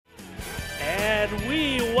and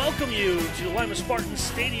we welcome you to Lima Spartan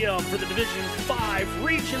Stadium for the Division 5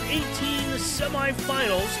 Region 18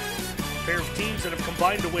 semifinals. A pair of teams that have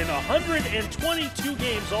combined to win 122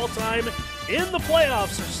 games all-time in the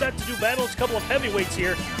playoffs are set to do battle. It's a couple of heavyweights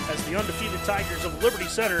here as the undefeated Tigers of Liberty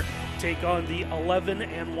Center take on the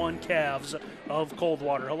 11-1 Cavs of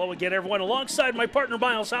Coldwater. Hello again, everyone. Alongside my partner,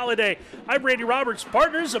 Miles Holliday, I'm Randy Roberts.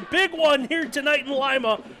 Partners, a big one here tonight in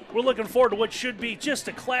Lima. We're looking forward to what should be just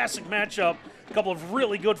a classic matchup. A couple of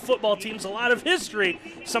really good football teams, a lot of history,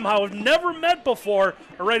 somehow have never met before,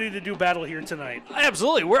 are ready to do battle here tonight.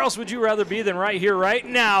 Absolutely. Where else would you rather be than right here, right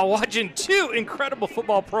now, watching two incredible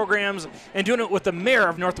football programs and doing it with the mayor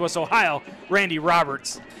of Northwest Ohio, Randy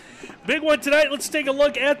Roberts. Big one tonight. Let's take a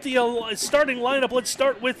look at the starting lineup. Let's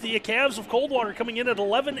start with the Cavs of Coldwater coming in at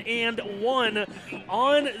 11-1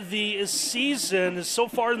 on the season. So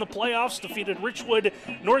far in the playoffs, defeated Richwood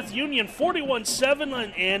North Union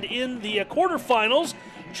 41-7, and in the quarterfinals,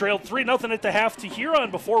 trailed 3-0 at the half to Huron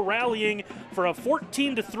before rallying for a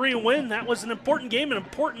 14-3 win. That was an important game, an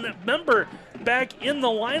important member back in the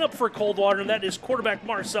lineup for Coldwater, and that is quarterback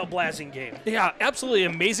Marcel Blasingame. Yeah, absolutely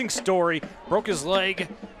amazing story. Broke his leg.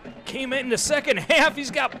 Came in the second half.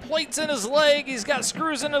 He's got plates in his leg. He's got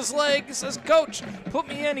screws in his leg. He says, "Coach, put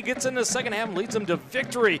me in." He gets in the second half and leads them to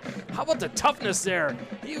victory. How about the toughness there?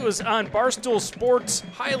 He was on Barstool Sports,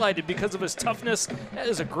 highlighted because of his toughness. That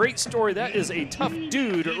is a great story. That is a tough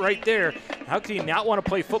dude right there. How could he not want to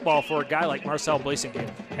play football for a guy like Marcel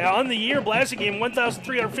Blasingame? Yeah, on the year, Blasingame,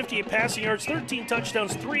 1,358 passing yards, 13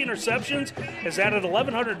 touchdowns, 3 interceptions, has added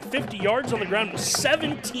 1,150 yards on the ground with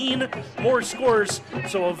 17 more scores.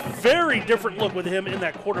 So a very different look with him in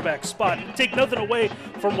that quarterback spot. Take nothing away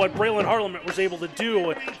from what Braylon Harleman was able to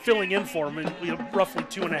do filling in for him in roughly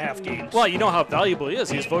 2.5 games. Well, you know how valuable he is.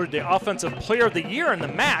 He's voted the Offensive Player of the Year in the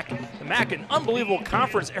MAC. The MAC, an unbelievable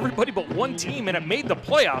conference. Everybody but one team, and it made the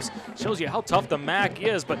playoffs. Shows you how tough the MAC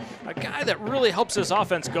is. But a guy that really helps this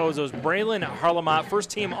offense go is Braylon Harleman,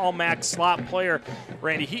 first-team All-MAC slot player.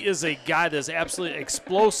 Randy, he is a guy that's absolutely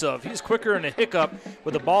explosive. He's quicker than a hiccup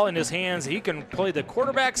with the ball in his hands. He can play the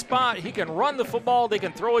quarterback spot. He can run the football. They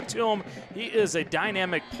can throw it to him. He is a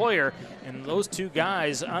dynamic player. And those two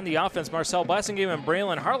guys on the offense, Marcel Blasingame and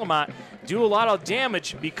Braylon Harleman, do a lot of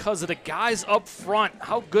damage because of the guys up front,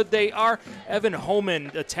 how good they are. Evan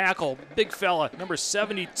Homan, the tackle, big fella, number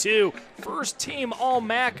 72, first team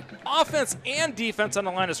All-MAC, offense and defense on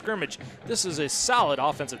the line of scrimmage. This is a solid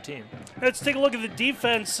offensive team. Let's take a look at the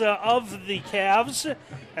defense of the Cavs.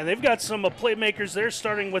 And they've got some playmakers there,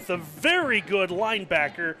 starting with a very good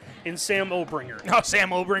linebacker in Sam Obringer. Oh,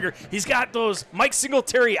 Sam Obringer. He's got those Mike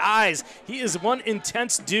Singletary eyes. He is one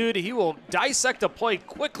intense dude. He will dissect a play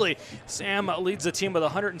quickly. Sam leads the team with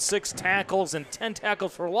 106 tackles and 10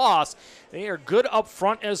 tackles for loss. They are good up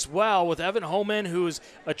front as well with Evan Homan, who's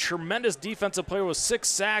a tremendous defensive player with 6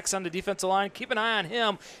 sacks on the defensive line. Keep an eye on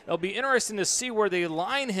him. It'll be interesting to see where they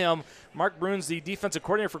line him. Mark Bruns, the defensive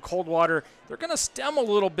coordinator for Coldwater, they're going to stem a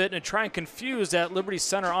little bit and try and confuse that Liberty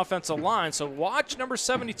Center offensive line. So watch number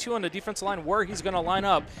 72 on the defensive line where he's going to line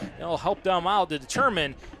up. It'll help them out to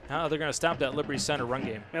determine how they're going to stop that Liberty Center run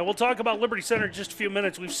game. And we'll talk about Liberty Center in just a few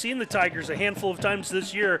minutes. We've seen the Tigers a handful of times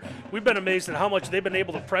this year. We've been amazed at how much they've been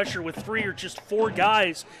able to pressure with 3 or just 4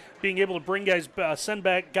 guys being able to bring guys, send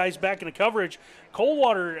back guys back into coverage.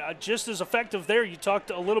 Coldwater just as effective there. You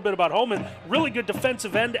talked a little bit about Homan. Really good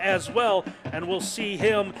defensive end as well, and we'll see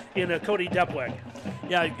him in Cody Depweg.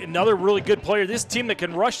 Yeah, another really good player. This team that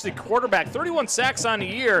can rush the quarterback. 31 sacks on the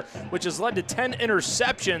year, which has led to 10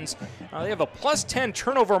 interceptions. They have a plus 10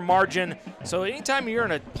 turnover margin. So anytime you're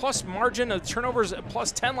in a plus margin of turnovers,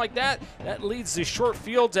 plus 10 like that, that leads to short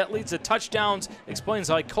fields, that leads to touchdowns.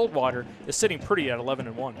 Explains why Coldwater is sitting pretty at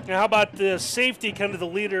 11-1. Now, how about the safety, kind of the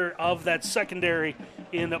leader of that secondary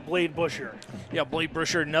in Blade Busher? Yeah, Blade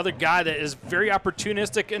Busher, another guy that is very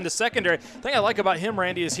opportunistic in the secondary. The thing I like about him,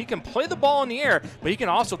 Randy, is he can play the ball in the air, but he can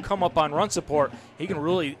also come up on run support. He can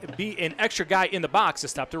really be an extra guy in the box to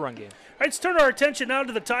stop the run game. All right, let's turn our attention now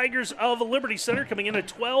to the Tigers of Liberty Center coming in at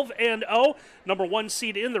 12-0, number 1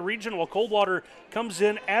 seed in the region, while Coldwater comes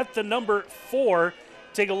in at the number 4.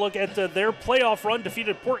 Take a look at their playoff run.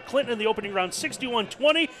 Defeated Port Clinton in the opening round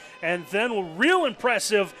 61-20, and then real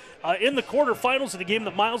impressive in the quarterfinals of the game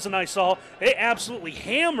that Miles and I saw. They absolutely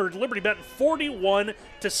hammered Liberty Benton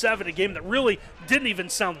 41-7, a game that really didn't even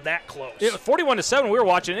sound that close. 41-7, we were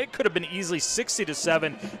watching. It could have been easily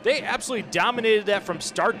 60-7. They absolutely dominated that from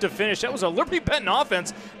start to finish. That was a Liberty Benton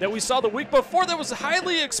offense that we saw the week before that was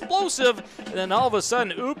highly explosive, and then all of a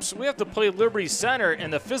sudden, oops, we have to play Liberty Center,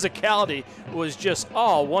 and the physicality was just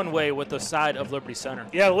all one way with the side of Liberty Center.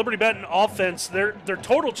 Yeah, Liberty Benton offense, their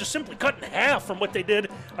total just simply cut in half from what they did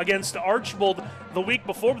against Archbold the week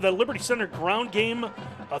before. The Liberty Center ground game,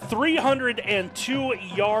 302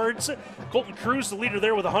 yards. Colton Cruz, the leader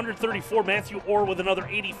there with 134. Matthew Orr with another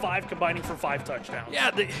 85, combining for 5 touchdowns. Yeah,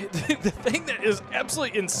 the thing that is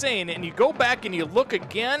absolutely insane, and you go back and you look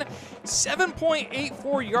again,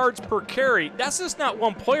 7.84 yards per carry. That's just not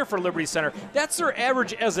one player for Liberty Center. That's their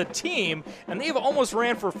average as a team, and they've almost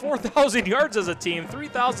ran for 4,000 yards as a team,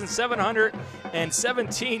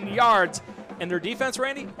 3,717 yards. And their defense,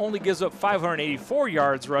 Randy, only gives up 584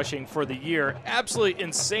 yards rushing for the year. Absolutely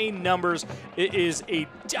insane numbers. It is a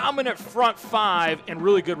dominant front 5 and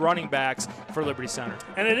really good running backs for Liberty Center.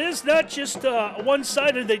 And it is not just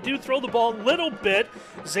one-sided. They do throw the ball a little bit.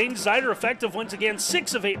 Zane Zeider effective once again,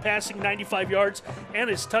 6 of 8 passing, 95 yards,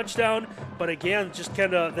 and his touchdown. But again, just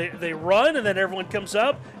kind of they run, and then everyone comes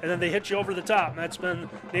up, and then they hit you over the top. And that's been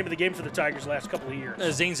the name of the game for the Tigers the last couple of years.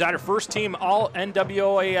 Zane Zeider, first team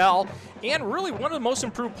All-NWAL, and really one of the most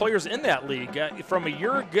improved players in that league. From a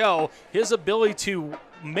year ago, his ability to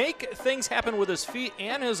make things happen with his feet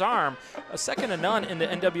and his arm, second to none in the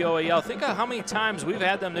NWAL. Think of how many times we've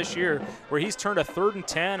had them this year where he's turned a 3rd and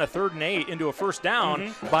 10, a 3rd and 8 into a first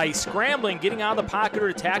down by scrambling, getting out of the pocket or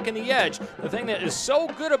attacking the edge. The thing that is so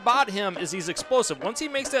good about him is he's explosive. Once he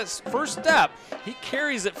makes that first step, he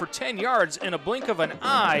carries it for 10 yards in a blink of an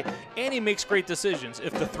eye, and he makes great decisions.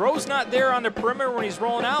 If the throw's not there on the perimeter when he's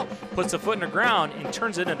rolling out, puts the foot in the ground and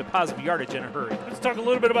turns it into positive yardage in a hurry. Let's talk a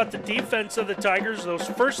little bit about the defense of the Tigers.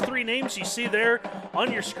 Those first 3 names you see there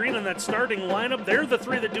on your screen in that starting lineup, they're the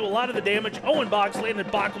 3 that do a lot of the damage. Owen Boggs, Landon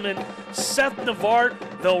Bachman, Seth Navarre.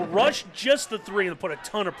 They'll rush just the 3 and put a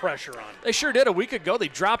ton of pressure on. They sure did. A week ago, they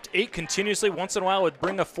dropped 8 continuously. Once in a while, would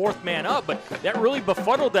bring a 4th man up, but that really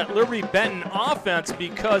befuddled that Liberty Benton offense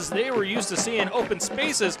because they were used to seeing open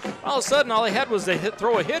spaces. All of a sudden, all they had was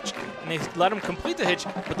throw a hitch, and they let them complete the hitch.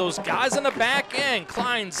 But those guys on the back end,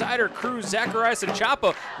 Klein, Zeider, Cruz, Zacharias, and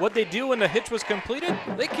Chapa, what they do when the hitch was completed,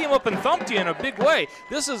 they came up and thumped you in a big way.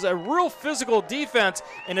 This is a real physical defense,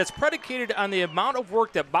 and it's predicated on the amount of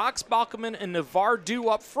work that Boggs, Bachman, and Navarre do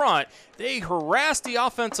up front. They harass the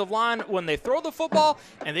offensive line when they throw the football,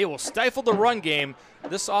 and they will stifle the run game.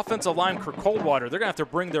 This offensive line for Coldwater, they're going to have to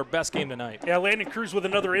bring their best game tonight. Yeah, Landon Cruz with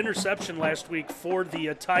another interception last week for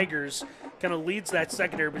the Tigers. Kind of leads that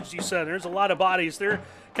secondary, but as you said, there's a lot of bodies. They're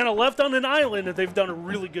kind of left on an island, and they've done a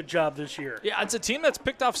really good job this year. Yeah, it's a team that's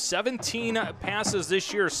picked off 17 passes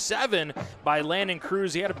this year, 7 by Landon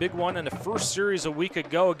Cruz. He had a big one in the first series a week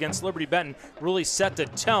ago against Liberty Benton, really set the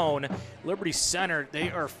tone. Liberty Center, they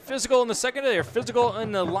are physical in the secondary, they are physical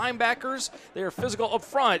in the linebackers, they are physical up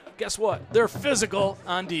front. Guess what? They're physical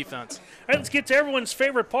on defense. All right, let's get to everyone's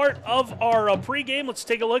favorite part of our pregame. Let's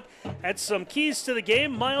take a look at some keys to the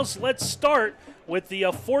game. Miles, let's start with the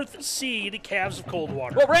 4th seed Cavs of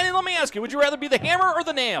Coldwater. Well, Randy, let me ask you, would you rather be the hammer or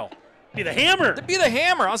the nail? Be the hammer. To be the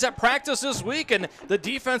hammer. I was at practice this week, and the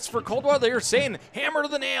defense for Coldwater, they were saying, hammer to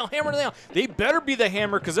the nail, hammer to the nail. They better be the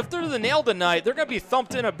hammer, because if they're the nail tonight, they're going to be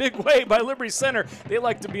thumped in a big way by Liberty Center. They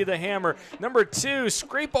like to be the hammer. Number 2,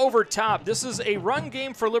 scrape over top. This is a run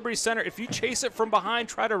game for Liberty Center. If you chase it from behind,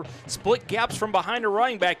 try to split gaps from behind a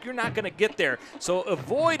running back, you're not going to get there. So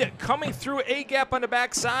avoid coming through a gap on the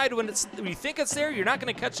backside. When you think it's there, you're not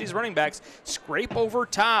going to catch these running backs. Scrape over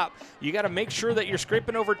top. You got to make sure that you're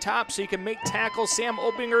scraping over top so you can make tackles. Sam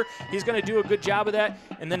Obinger, he's going to do a good job of that.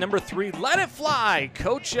 And then number 3, let it fly.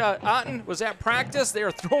 Coach Otten was at practice. They are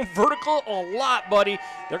throwing vertical a lot, buddy.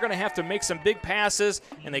 They're going to have to make some big passes,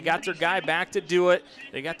 and they got their guy back to do it.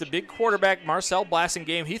 They got the big quarterback, Marcel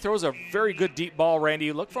Blassingame. He throws a very good deep ball,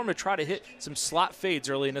 Randy. Look for him to try to hit some slot fades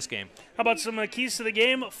early in this game. How about some keys to the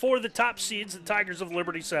game for the top seeds, the Tigers of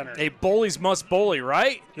Liberty Center? Hey, bullies must bully,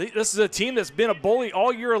 right? This is a team that's been a bully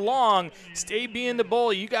all year long. Stay being the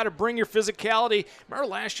bully. You got to bring your physicality. Remember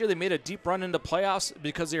last year they made a deep run into playoffs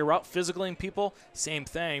because they were out physicaling people? Same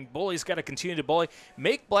thing. Bullies got to continue to bully.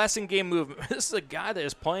 Make Blassingame move. This is a guy that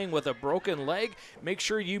is playing with a broken leg. Make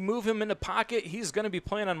sure you move him in the pocket. He's going to be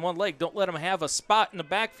playing on one leg. Don't let him have a spot in the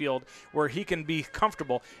backfield where he can be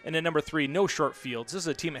comfortable. And then number 3, no short fields. This is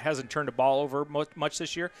a team that hasn't turned the ball over much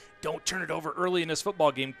this year. Don't turn it over early in this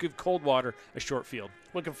football game. Give Coldwater a short field.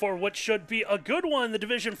 Looking for what should be a good one, the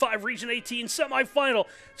Division 5 Region 18 semifinal.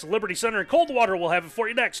 It's Liberty Center and Coldwater. We'll have it for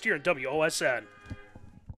you next here at WOSN.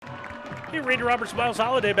 Hey, Randy Roberts, Miles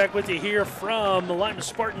Holliday back with you here from the Lima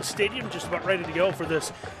Spartan Stadium. Just about ready to go for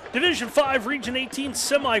this Division 5 Region 18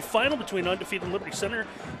 semifinal between undefeated Liberty Center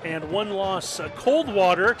and one-loss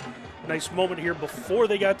Coldwater. Nice moment here before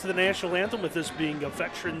they got to the national anthem, with this being a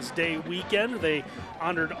Veterans Day weekend. They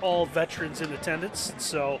honored all veterans in attendance.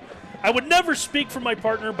 So I would never speak for my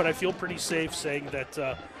partner, but I feel pretty safe saying that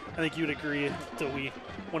I think you'd agree that we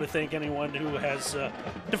want to thank anyone who has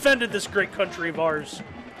defended this great country of ours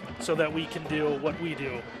so that we can do what we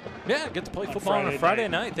do. Yeah, get to play football on a Friday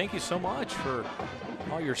night. Thank you so much for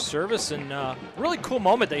all your service, and really cool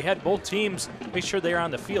moment. They had both teams make sure they are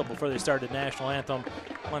on the field before they started the national anthem.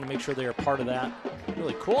 Want to make sure they are part of that.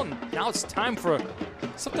 Really cool. And now it's time for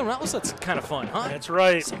something else that's kind of fun, huh? That's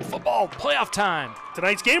right. Some football playoff time.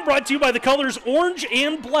 Tonight's game brought to you by the colors orange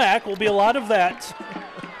and black. Will be a lot of that.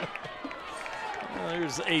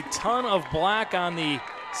 There's a ton of black on the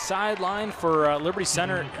sideline for Liberty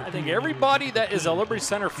Center. I think everybody that is a Liberty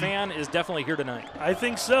Center fan is definitely here tonight. I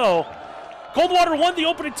think so. Coldwater won the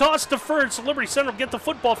opening toss deferred, so Liberty Center will get the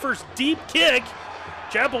football first. Deep kick.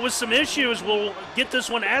 Chapel with some issues will get this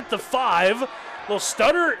one at the 5. Little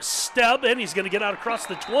stutter step, and he's going to get out across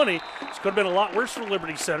the 20. This could have been a lot worse for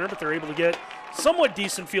Liberty Center, but they're able to get somewhat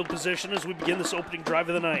decent field position as we begin this opening drive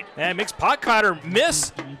of the night. And makes Potcotter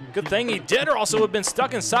miss. Good thing he did, or also have been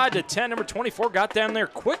stuck inside the 10. Number 24 got down there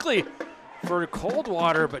quickly for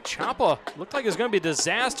Coldwater, but Chapa looked like it was going to be a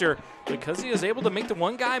disaster because he was able to make the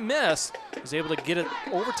one guy miss. He was able to get it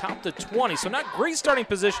over top the 20. So not great starting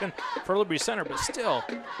position for Liberty Center, but still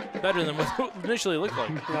better than what it initially looked like.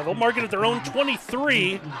 Yeah, they'll mark it at their own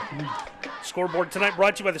 23. Scoreboard tonight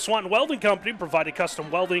brought to you by the Swanton Welding Company, provided custom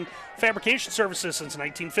welding fabrication services since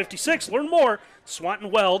 1956. Learn more,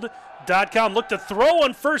 SwantonWeld.com. Look to throw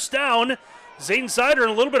on first down. Zane Sider,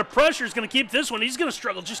 and a little bit of pressure, is going to keep this one. He's going to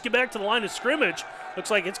struggle just get back to the line of scrimmage.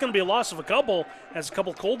 Looks like it's going to be a loss of a couple, as a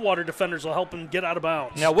couple Coldwater defenders will help him get out of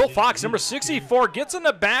bounds. Now, Will Fox, number 64, gets in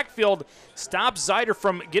the backfield, stops Zider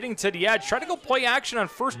from getting to the edge. Try to go play action on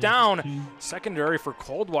first down. Secondary for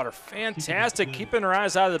Coldwater. Fantastic, keeping their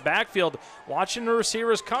eyes out of the backfield, watching the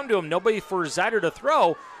receivers come to him. Nobody for Zider to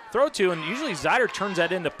throw to, and usually Zider turns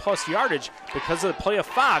that into plus yardage because of the play of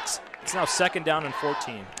Fox. It's now second down and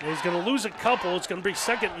 14. He's going to lose a couple. It's going to be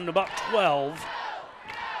second and about 12.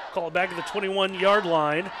 Call it back at the 21-yard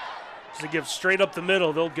line. So they give straight up the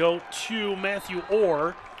middle. They'll go to Matthew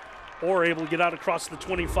Orr. Orr able to get out across the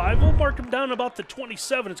 25. We'll mark him down about the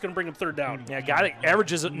 27. It's going to bring him third down. Yeah, got it.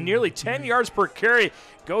 Averages nearly 10 yards per carry.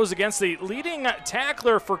 Goes against the leading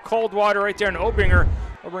tackler for Coldwater right there in Obinger.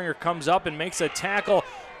 Obinger comes up and makes a tackle.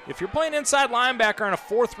 If you're playing inside linebacker on a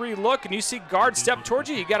 4-3 look and you see guard step towards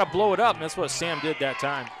you, you got to blow it up, and that's what Sam did that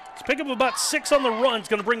time. Let's pick up about 6 on the run. It's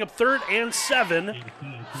going to bring up 3rd and 7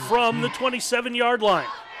 from the 27-yard line.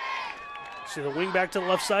 See the wing back to the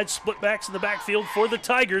left side, split backs in the backfield for the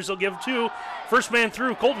Tigers. They'll give 2. First man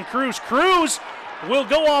through, Colton Cruz. Cruz will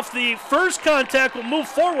go off the first contact, will move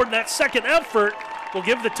forward in that second effort. Will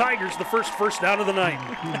give the Tigers the first down of the night.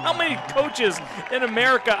 How many coaches in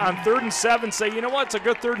America on 3rd and 7 say, you know what, it's a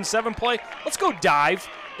good 3rd and 7 play? Let's go dive.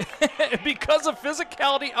 Because of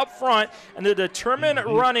physicality up front and the determined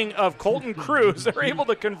running of Colton Cruz, they're able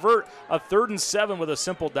to convert a 3rd and 7 with a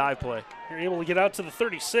simple dive play. They're able to get out to the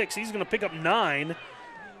 36. He's going to pick up 9.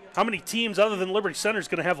 How many teams other than Liberty Center is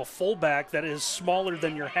going to have a fullback that is smaller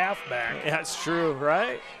than your halfback? Yeah, that's true,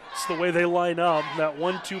 right? It's the way they line up, that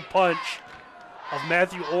 1-2 punch of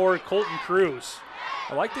Matthew Orr, Colton Cruz.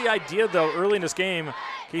 I like the idea, though, early in this game,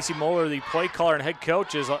 Casey Moeller, the play caller and head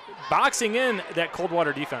coach, is boxing in that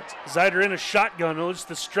Coldwater defense. Zider in a shotgun. It'll just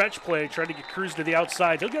the stretch play, trying to get Cruz to the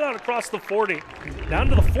outside. He'll get out across the 40, down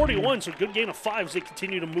to the 41, so a good gain of 5 as they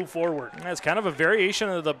continue to move forward. That's kind of a variation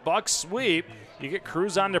of the Buck sweep. You get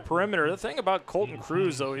Cruz on the perimeter. The thing about Colton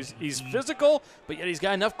Cruz, though, he's physical, but yet he's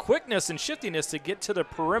got enough quickness and shiftiness to get to the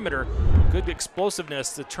perimeter. Good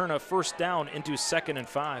explosiveness to turn a first down into 2nd and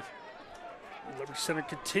 5. Liberty Center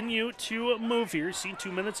continue to move here. Seen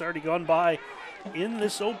 2 minutes already gone by in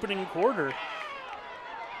this opening quarter.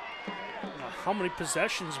 How many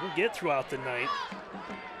possessions we'll get throughout the night.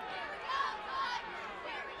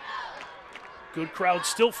 Good crowd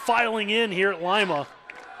still filing in here at Lima.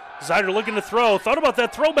 Zider looking to throw. Thought about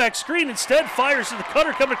that throwback screen. Instead, fires to the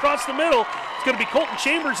cutter coming across the middle. It's going to be Colton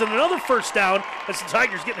Chambers and another first down as the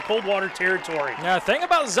Tigers get into Coldwater territory. Now, the thing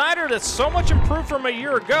about Zider that's so much improved from a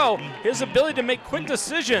year ago, his ability to make quick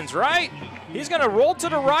decisions, right? He's going to roll to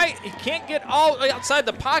the right. He can't get all outside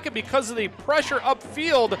the pocket because of the pressure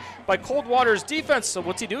upfield by Coldwater's defense. So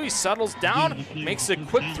what's he do? He settles down, makes a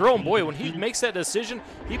quick throw. And boy, when he makes that decision,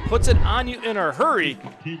 he puts it on you in a hurry.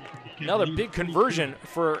 Another big conversion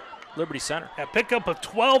for Liberty Center. A pickup of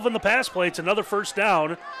 12 in the pass play. It's another first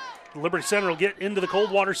down. Liberty Center will get into the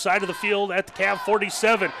Coldwater side of the field at the Cav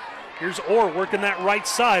 47. Here's Orr working that right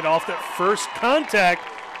side off that first contact.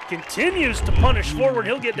 continues to punish forward.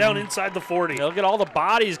 He'll get down inside the 40. He'll get all the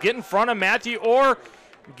bodies, get in front of Matthew Orr,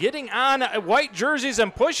 getting on white jerseys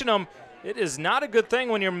and pushing them. It is not a good thing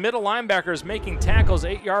when your middle linebacker is making tackles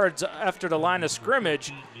 8 yards after the line of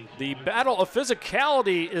scrimmage. The battle of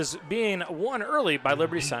physicality is being won early by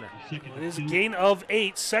Liberty Center. It is a gain of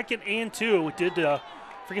 8, 2nd and 2. We did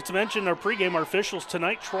forget to mention our pregame, our officials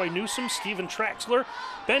tonight: Troy Newsom, Steven Traxler,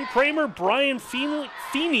 Ben Kramer, Brian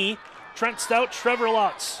Feeney, Trent Stout, Trevor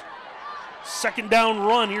Lutz. 2nd down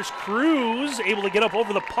run. Here's Cruz able to get up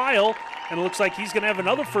over the pile, and it looks like he's going to have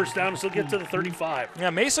another first down as he'll get to the 35. Yeah,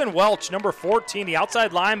 Mason Welch, number 14, the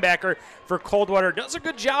outside linebacker for Coldwater, does a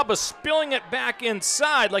good job of spilling it back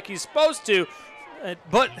inside like he's supposed to,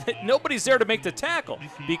 but nobody's there to make the tackle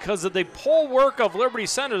because of the pull work of Liberty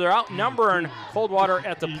Center. They're outnumbering Coldwater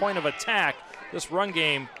at the point of attack. This run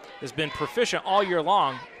game has been proficient all year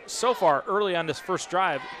long, so far early on this first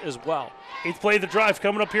drive as well. 8th play of the drive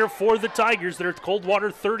coming up here for the Tigers. They're at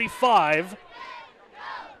Coldwater 35.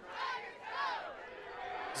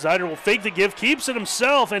 Zider will fake the give, keeps it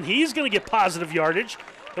himself, and he's going to get positive yardage.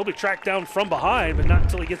 He'll be tracked down from behind, but not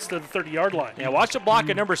until he gets to the 30-yard line. Yeah, watch the block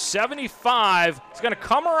at number 75. He's going to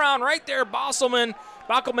come around right there, Bockelman.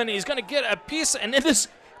 He's going to get a piece, and then just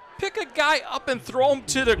pick a guy up and throw him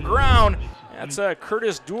to the ground. That's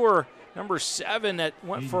Curtis Doer, number 7, that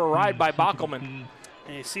went for a ride by Bockelman.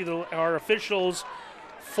 And you see our officials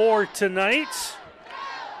for tonight.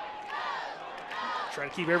 Try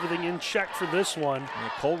to keep everything in check for this one.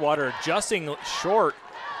 And Coldwater adjusting short.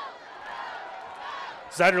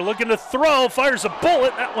 Zider looking to throw, fires a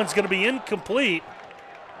bullet. That one's going to be incomplete.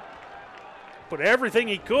 Put everything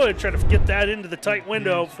he could, trying to get that into the tight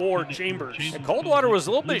window for Chambers. And Coldwater was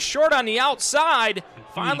a little bit short on the outside.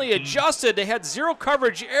 Finally adjusted. They had zero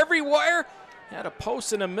coverage everywhere. Had a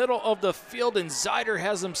post in the middle of the field, and Zider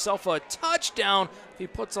has himself a touchdown. He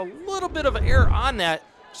puts a little bit of air on that.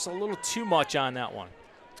 Just a little too much on that one.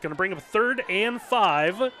 It's going to bring up 3rd and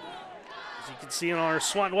 5. As you can see on our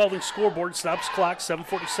Swanton Welding scoreboard, stops clock,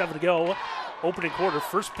 7:47 to go. Opening quarter,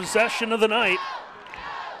 first possession of the night.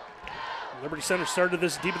 Liberty Center started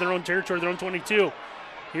this deep in their own territory, their own 22.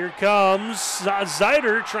 Here comes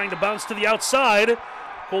Zider trying to bounce to the outside.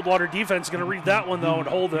 Coldwater defense going to read that one, though, and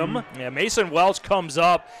hold him. Yeah, Mason Welch comes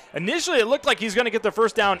up. Initially, it looked like he's going to get the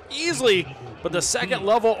first down easily, but the second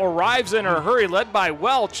level arrives in a hurry, led by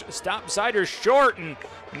Welch. Stops Zider short, and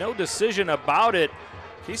no decision about it.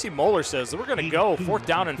 Casey Moeller says that we're going to go 4th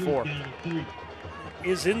down and 4.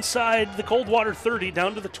 Is inside the Coldwater 30,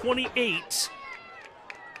 down to the 28.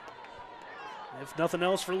 If nothing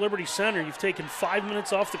else for Liberty Center, you've taken 5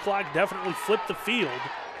 minutes off the clock, definitely flipped the field.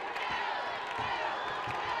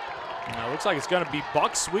 Now, it looks like it's going to be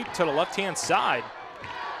buck sweep to the left-hand side.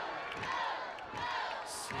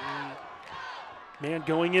 See. Man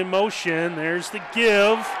going in motion. There's the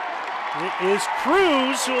give. It is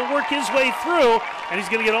Cruz who will work his way through, and he's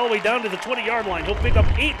going to get all the way down to the 20-yard line. He'll pick up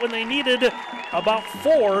 8 when they needed about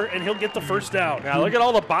 4, and he'll get the first down. Now, look at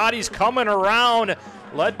all the bodies coming around,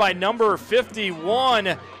 led by number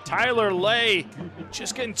 51, Tyler Lay.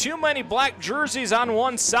 Just getting too many black jerseys on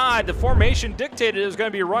one side. The formation dictated it was going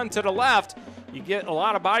to be a run to the left. You get a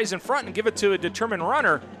lot of bodies in front and give it to a determined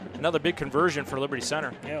runner. Another big conversion for Liberty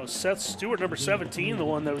Center. Yeah, it was Seth Stewart, number 17, the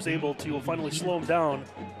one that was able to finally slow him down.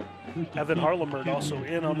 Evan Harlemert also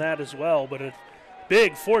in on that as well, but a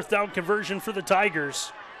big 4th down conversion for the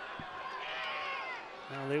Tigers.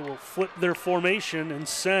 Now they will flip their formation and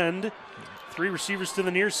send 3 receivers to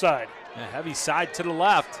the near side. A heavy side to the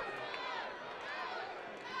left.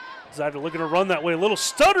 Zider looking to run that way. A little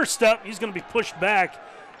stutter step. He's going to be pushed back.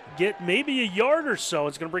 Get maybe a yard or so.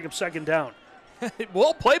 It's going to bring him 2nd down.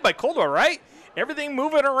 Well played by Coldwater, right? Everything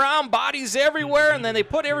moving around, bodies everywhere, and then they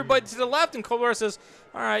put everybody to the left, and Coldwater says,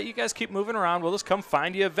 all right, you guys keep moving around. We'll just come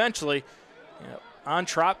find you eventually. On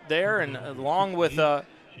Trop there, and along with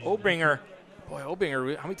Obinger. Boy,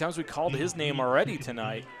 Obinger, how many times we called his name already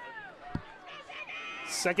tonight?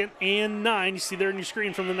 2nd and 9. You see there on your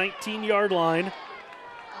screen from the 19-yard line.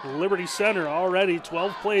 Liberty Center already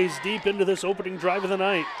 12 plays deep into this opening drive of the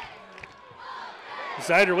night.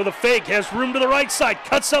 Zider with a fake, has room to the right side,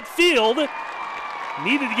 cuts up field.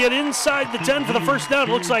 Needed to get inside the 10 for the first down.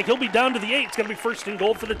 Looks like he'll be down to the 8. It's going to be 1st and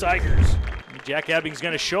goal for the Tigers. Jack Ebbing's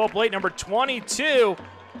going to show up late, number 22.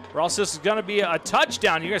 Or else this is going to be a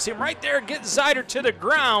touchdown. You're going to see him right there get Zider to the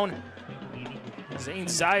ground. Zane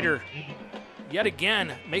Zider, yet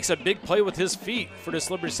again, makes a big play with his feet for this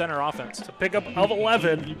Liberty Center offense. It's a pickup of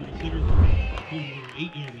 11.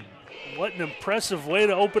 What an impressive way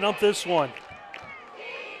to open up this one.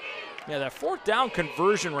 Yeah, that fourth down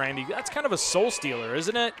conversion, Randy, that's kind of a soul stealer,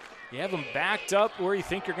 isn't it? You have them backed up where you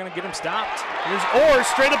think you're going to get them stopped. Here's Orr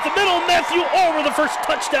straight up the middle. Matthew Orr with the first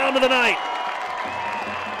touchdown of the night.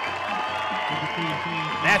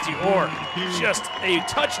 Matthew Orr, just a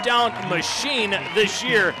touchdown machine this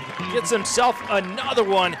year, gets himself another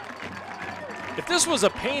one. If this was a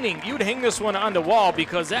painting, you'd hang this one on the wall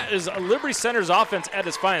because that is Liberty Center's offense at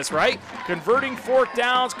its finest, right? Converting fourth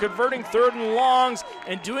downs, converting third and longs,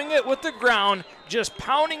 and doing it with the ground, just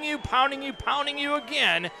pounding you, pounding you, pounding you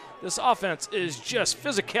again. This offense is just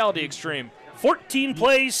physicality extreme. 14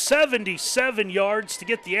 plays, 77 yards to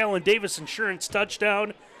get the Allen Davis Insurance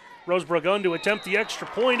touchdown. Rosebrook on to attempt the extra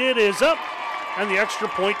point. It is up, and the extra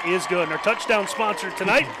point is good. And our touchdown sponsor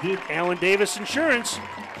tonight, Allen Davis Insurance,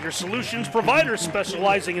 your solutions provider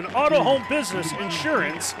specializing in auto, home, business,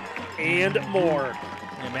 insurance, and more.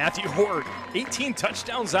 And Matthew Orr, 18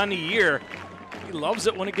 touchdowns on the year. He loves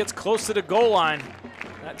it when it gets close to the goal line.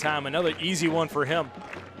 That time, another easy one for him.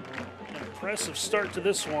 Impressive start to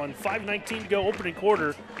this one. 5:19 to go, opening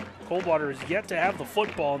quarter. Coldwater is yet to have the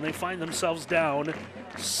football, and they find themselves down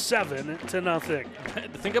 7-0.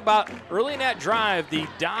 Think about early in that drive, the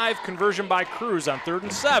dive conversion by Cruz on 3rd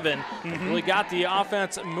and 7 really got the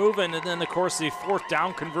offense moving, and then, of course, the fourth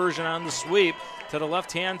down conversion on the sweep to the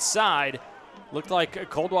left-hand side. Looked like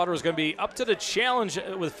Coldwater was going to be up to the challenge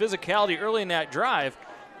with physicality early in that drive,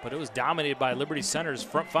 but it was dominated by Liberty Center's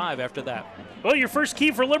front five after that. Well, your first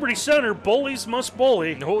key for Liberty Center, bullies must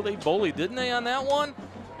bully. No, they bullied, didn't they, on that one?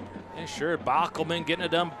 Yeah, sure, Bockelman getting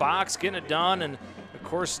it done, Box getting it done, and of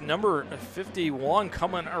course, number 51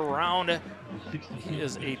 coming around. He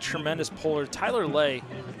is a tremendous puller. Tyler Lay,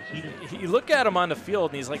 you look at him on the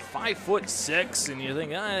field, and he's like 5'6", and you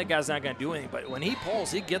think, that guy's not going to do anything. But when he pulls,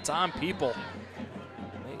 he gets on people.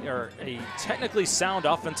 They are a technically sound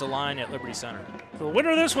offensive line at Liberty Center. The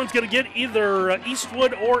winner of this one's going to get either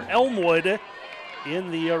Eastwood or Elmwood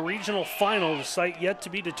in the regional final, the site yet to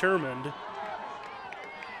be determined.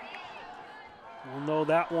 We'll know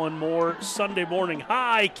that one more Sunday morning.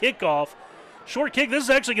 High kickoff. Short kick. This is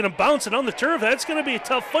actually going to bounce it on the turf. That's going to be a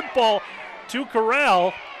tough football to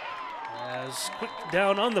corral. As quick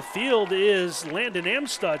down on the field is Landon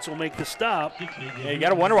Amstutz will make the stop. Yeah, you got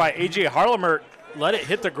to wonder why A.J. Harlemert let it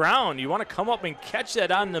hit the ground. You want to come up and catch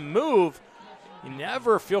that on the move. You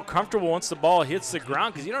never feel comfortable once the ball hits the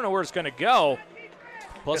ground because you don't know where it's going to go.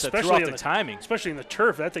 Plus, it threw off the timing. Especially in the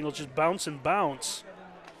turf. That thing will just bounce and bounce.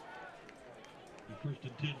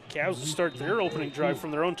 Cavs will start their opening drive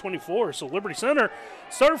from their own 24. So Liberty Center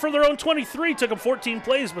started from their own 23. Took them 14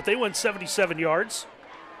 plays, but they went 77 yards.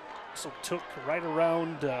 So took right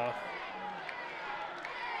around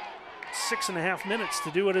 6.5 minutes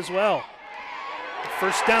to do it as well.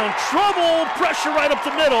 First down, trouble, pressure right up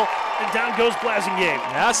the middle, and down goes Blasingame.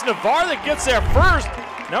 That's Navarre that gets there first.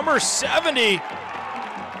 Number 70.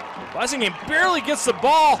 Blasingame barely gets the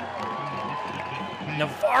ball.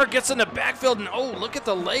 Navarre gets in the backfield, and oh, look at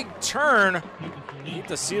the leg turn. You hate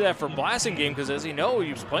to see that for Blasingame because, as you know,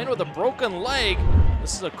 he was playing with a broken leg.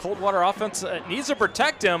 This is a Coldwater offense that needs to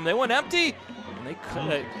protect him. They went empty,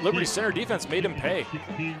 and Liberty Center defense made him pay.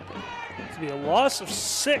 It's going to be a loss of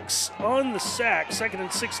 6 on the sack. 2nd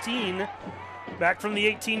and 16. Back from the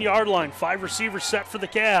 18-yard line. 5 receivers set for the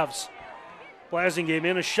Cavs. Blasingame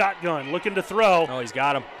in a shotgun, looking to throw. Oh, he's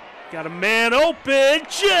got him. Got a man open,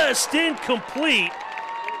 just incomplete.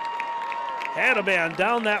 Had a man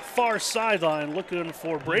down that far sideline looking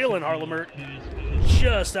for Braylon Harlemert.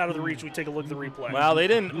 Just out of the reach. We take a look at the replay. Well, they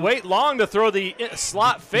didn't wait long to throw the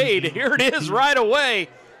slot fade. Here it is right away.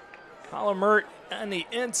 Harlemert on the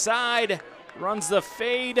inside runs the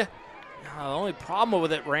fade. The only problem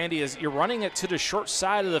with it, Randy, is you're running it to the short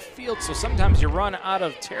side of the field, so sometimes you run out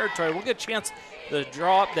of territory. We'll get a chance to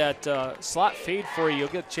draw up that slot fade for you. You'll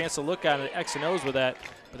get a chance to look at it, X and O's with that.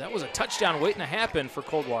 But that was a touchdown waiting to happen for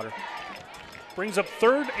Coldwater. Brings up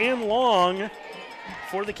 3rd and long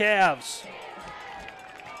for the Cavs.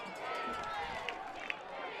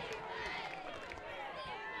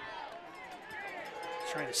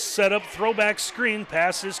 Trying to set up throwback screen.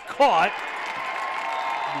 Pass is caught.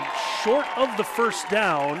 Short of the first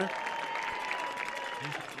down.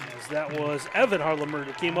 As that was Evan Harlemert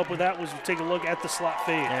who came up with that. Was we take a look at the slot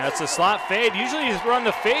fade. Yeah, it's a slot fade. Usually you run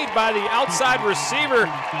the fade by the outside receiver,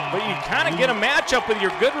 but you kind of get a matchup with your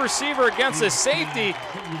good receiver against a safety.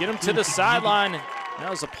 Get him to the sideline. That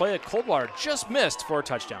was a play that Coldwater just missed for a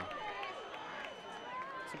touchdown.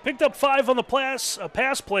 So picked up 5 on the pass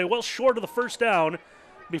play, well short of the first down.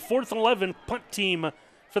 Be 4th and 11, punt team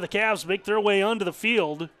for the Cavs make their way onto the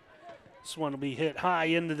field. This one will be hit high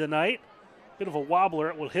into the night. Bit of a wobbler.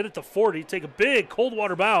 It will hit at the 40, take a big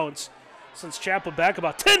Coldwater bounce, Sends Chapa back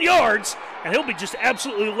about 10 yards, and he'll be just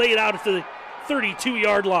absolutely laid out at the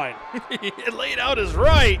 32-yard line. Laid out is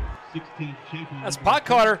right. That's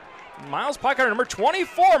Potcutter. Miles Potcutter, number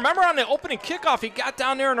 24. Remember on the opening kickoff, he got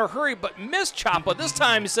down there in a hurry, but missed Chapa. This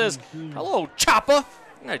time he says, hello, Chapa.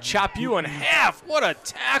 I'm going to chop you in half. What a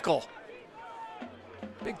tackle.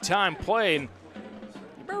 Big time play. And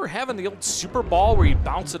you remember having the old Super Ball where you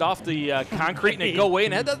bounce it off the concrete and it go away,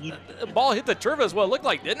 and had the ball hit the turf as well, it looked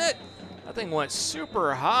like, didn't it? That thing went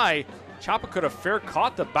super high. Chapa could have fair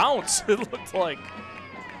caught the bounce, it looked like.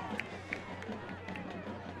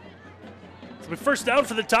 So first down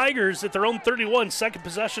for the Tigers at their own 31, second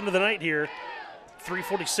possession of the night here.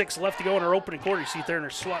 3:46 left to go in our opening quarter. You see it there in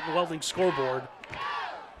our SWAT and welding scoreboard.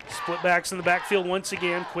 Split backs in the backfield once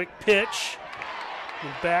again. Quick pitch.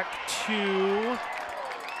 And back to,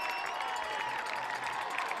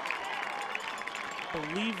 I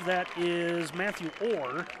believe that is Matthew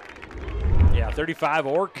Orr. Yeah, 35,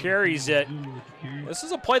 Orr carries it. This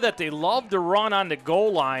is a play that they love to run on the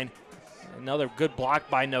goal line. Another good block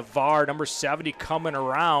by Navarre, number 70 coming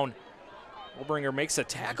around. Wilbringer makes a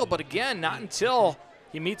tackle, but again, not until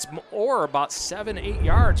he meets Orr about 7-8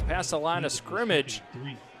 yards past the line of scrimmage.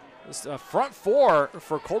 This front four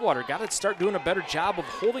for Coldwater got to start doing a better job of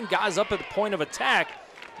holding guys up at the point of attack.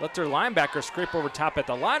 Let their linebackers scrape over top at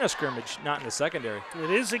the line of scrimmage, not in the secondary. It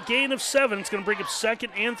is a gain of 7. It's going to bring up 2nd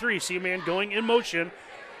and 3. See a man going in motion.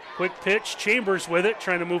 Quick pitch. Chambers with it,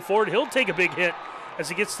 trying to move forward. He'll take a big hit as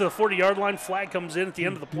he gets to the 40-yard line. Flag comes in at the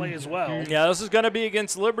end of the play as well. Yeah, this is going to be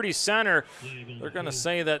against Liberty Center. They're going to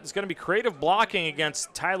say that it's going to be creative blocking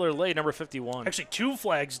against Tyler Lay, number 51. Actually, 2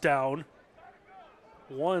 flags down.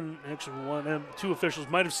 Two officials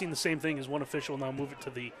might have seen the same thing as one official. Now move it to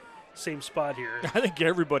the same spot here. I think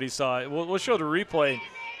everybody saw it. We'll show the replay.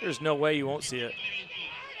 There's no way you won't see it.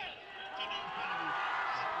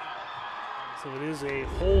 So it is a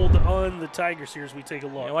hold on the Tigers here as we take a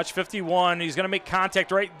look. Yeah, watch 51. He's going to make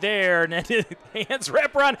contact right there, and then hands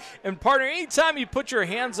wrap around. And partner, anytime you put your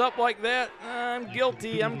hands up like that, I'm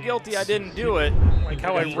guilty, I didn't do it. Like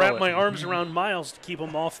how I wrap my arms around Miles to keep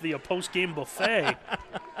him off the post-game buffet.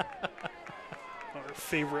 Our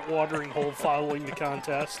favorite watering hole following the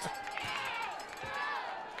contest.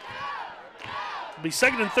 It'll be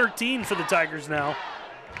 2nd and 13 for the Tigers now.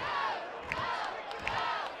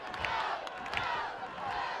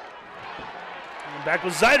 And back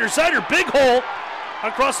with Zider. Zider, big hole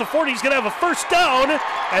across the 40. He's going to have a first down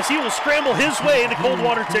as he will scramble his way into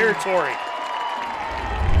Coldwater territory.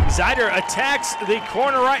 Zider attacks the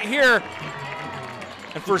corner right here.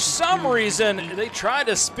 And for some reason, they tried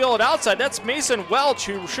to spill it outside. That's Mason Welch,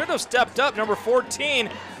 who should have stepped up, number 14,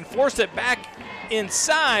 and forced it back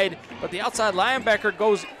inside. But the outside linebacker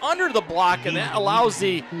goes under the block, and that allows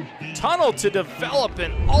the tunnel to develop,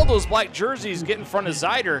 and all those black jerseys get in front of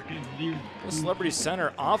Zider. This Liberty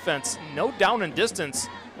Center offense, no down and distance,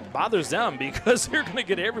 bothers them because they're going to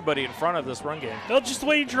get everybody in front of this run game. Well, just the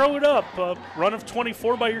way you drove it up. Run of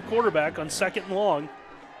 24 by your quarterback on 2nd and long.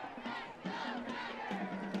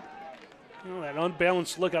 That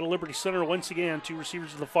unbalanced look out of Liberty Center once again. 2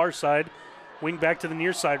 receivers to the far side. Wing back to the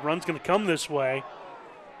near side. Run's going to come this way.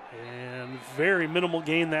 And very minimal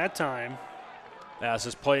gain that time. This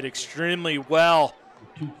is played extremely well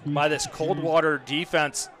by this Coldwater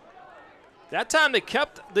defense. That time they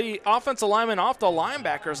kept the offensive lineman off the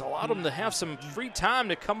linebackers, allowed them to have some free time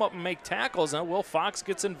to come up and make tackles. And Will Fox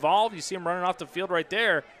gets involved. You see him running off the field right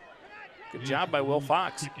there. Good job by Will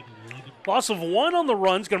Fox. Loss of 1 on the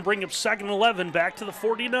run is going to bring up 2nd and 11 back to the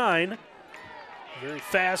 49. Very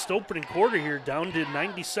fast opening quarter here, down to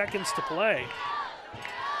 90 seconds to play.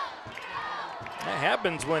 That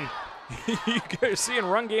happens when you guys seeing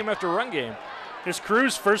run game after run game. Here's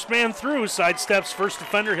Cruz, first man through, sidesteps first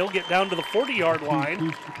defender. He'll get down to the 40-yard line,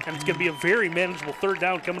 and it's going to be a very manageable 3rd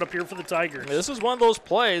down coming up here for the Tigers. This is one of those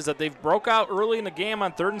plays that they've broke out early in the game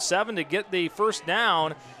on 3rd and 7 to get the first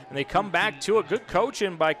down, and they come back to a good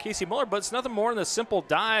coaching by Casey Miller, but it's nothing more than a simple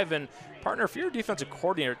dive. And partner, if you're a defensive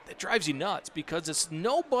coordinator, that drives you nuts because it's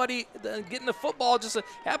nobody getting the football, just a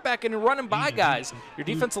halfback and running by guys. Your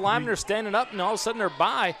defensive linemen are standing up, and all of a sudden they're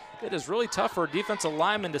by. It is really tough for a defensive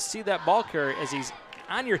lineman to see that ball carrier as he's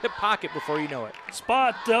on your hip pocket before you know it.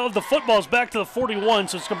 Spot of the football's back to the 41,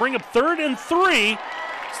 so it's going to bring up 3rd and 3.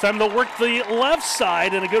 It's time to work the left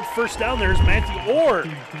side, and a good first down there is Matthew Orr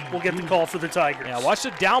will get the call for the Tigers. Yeah, watch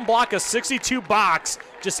the down block, a 62 box.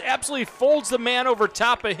 Just absolutely folds the man over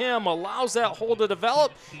top of him, allows that hole to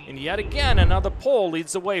develop, and yet again, another pull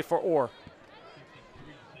leads the way for Orr.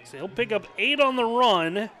 So he'll pick up 8 on the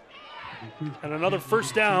run, and another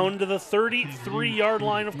first down to the 33-yard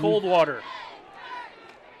line of Coldwater.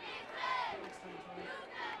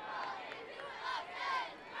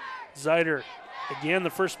 Zeider, again, the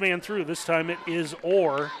first man through. This time it is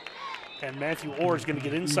Orr. And Matthew Orr is going to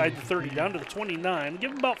get inside the 30, down to the 29.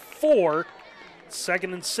 Give him about 4.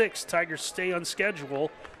 2nd and 6. Tigers stay on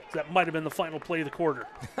schedule. That might have been the final play of the quarter.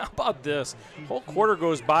 How about this? Whole quarter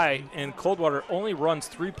goes by, and Coldwater only runs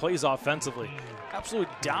 3 plays offensively. Absolute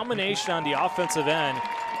domination on the offensive end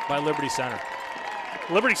by Liberty Center.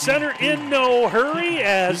 Liberty Center in no hurry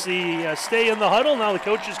as they stay in the huddle. Now the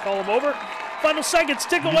coaches call them over. Final seconds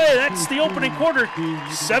tick away. That's the opening quarter.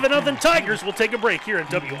 7-0 Tigers. We'll take a break here at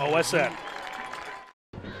WOSN.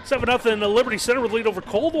 7-0 Liberty Center with lead over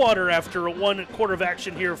Coldwater after 1 quarter of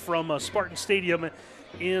action here from Spartan Stadium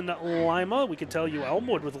in Lima. We can tell you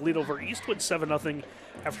Elmwood with a lead over Eastwood 7-0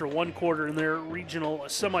 after 1 quarter in their regional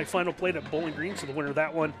semifinal played at Bowling Green. So the winner of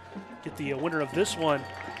that one get the winner of this one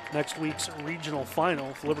next week's regional final.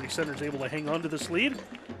 If Liberty Center is able to hang on to this lead,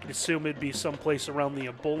 I'd assume it'd be someplace around the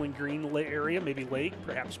Bowling Green area, maybe Lake,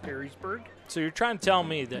 perhaps Perrysburg. So you're trying to tell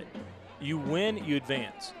me that you win, you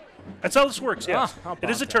advance. That's how this works, yes. It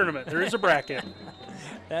is a tournament. There is a bracket.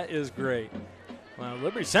 That is great. Well,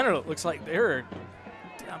 Liberty Center looks like they're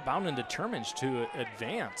bound and determined to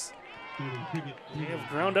advance. They have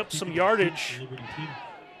ground up some yardage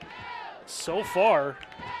so far.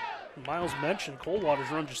 Miles mentioned Coldwater's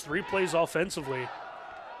run just 3 plays offensively.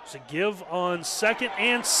 There's a give on 2nd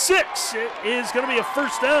and 6. It is going to be a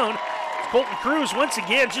first down. Colton Cruz once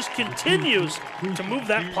again just continues to move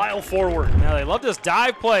that pile forward. Now they love this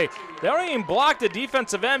dive play. They don't even block the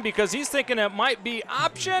defensive end because he's thinking it might be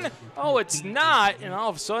option. Oh, it's not. And all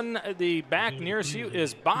of a sudden the back nearest you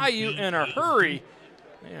is by you in a hurry.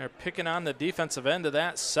 They're picking on the defensive end of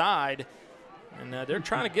that side. And they're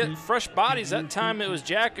trying to get fresh bodies. That time it was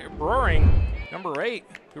Jack Broering, number 8,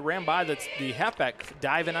 who ran by the halfback,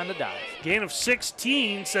 diving on the dive. Gain of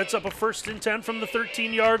 16 sets up a 1st and 10 from the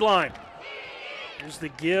 13-yard line. Here's the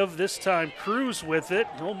give this time. Cruz with it.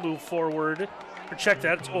 He'll move forward. Or check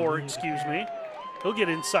that. It's Orr, excuse me. He'll get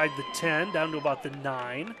inside the 10, down to about the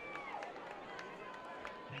 9.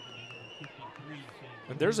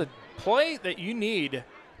 And there's a play that you need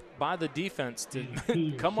by the defense to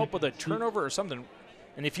come up with a turnover or something.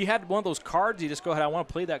 And if you had one of those cards, you just go ahead, I want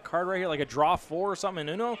to play that card right here, like a draw 4 or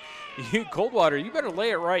something. Coldwater, you better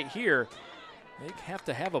lay it right here. They have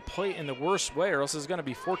to have a play in the worst way, or else it's going to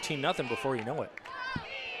be 14-0 before you know it.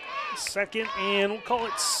 2nd and we'll call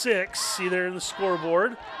it 6. See there in the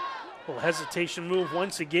scoreboard. A little hesitation move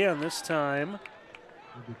once again this time.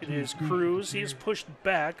 It is Cruz. He is pushed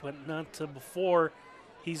back, but not before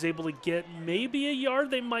he's able to get maybe a yard.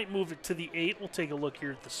 They might move it to the 8. We'll take a look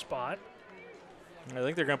here at the spot. I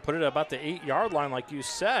think they're going to put it about the 8-yard line, like you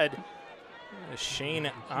said. Shane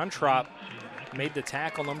Ontrop made the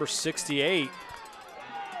tackle, number 68.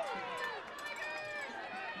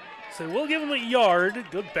 So we'll give him a yard.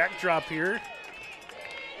 Good backdrop here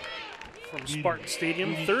from Spartan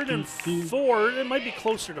Stadium. 3rd and 4. It might be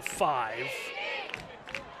closer to 5.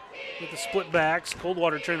 With the split backs,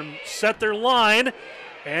 Coldwater trying to set their line.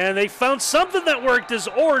 And they found something that worked as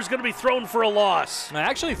Orr is going to be thrown for a loss. I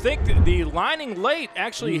actually think the lining late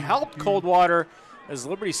actually helped Coldwater as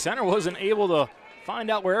Liberty Center wasn't able to find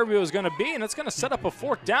out where everybody was going to be, and it's going to set up a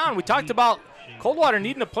 4th down. We talked about Coldwater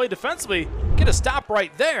needing to play defensively, get a stop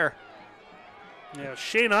right there. Yeah,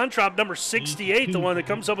 Shane Ontrop, number 68, the one that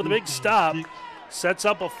comes up with a big stop, sets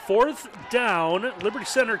up a 4th down. Liberty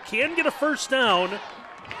Center can get a 1st down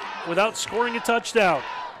without scoring a touchdown.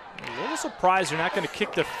 A little surprised they're not going to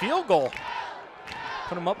kick the field goal.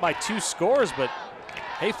 Put them up by 2 scores, but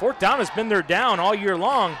hey, 4th down has been their down all year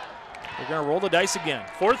long. They're going to roll the dice again.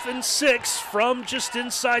 4th and 6 from just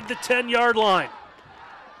inside the 10-yard line.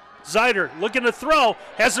 Zeider looking to throw,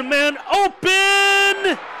 has a man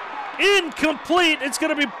open, incomplete. It's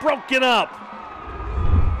going to be broken up.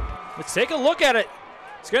 Let's take a look at it.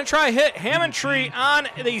 He's going to try to hit Hammondtree on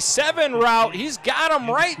the 7 route. He's got him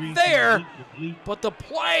right there. But the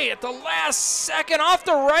play at the last second off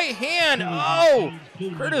the right hand. Oh,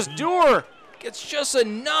 Curtis Dewar gets just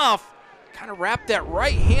enough. Kind of wrap that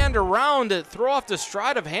right hand around to throw off the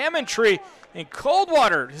stride of Hammondtree. And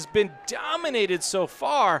Coldwater has been dominated so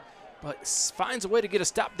far, but finds a way to get a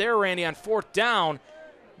stop there, Randy, on 4th down.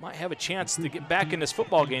 Might have a chance to get back in this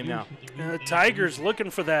football game now. The Tigers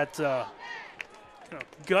looking for that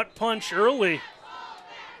gut punch early.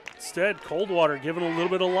 Instead, Coldwater giving a little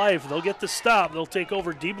bit of life. They'll get the stop. They'll take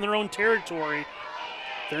over deep in their own territory.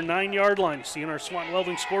 Their 9-yard line. You see in our Swanton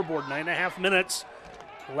Welding scoreboard, 9.5 minutes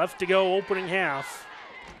left to go, opening half.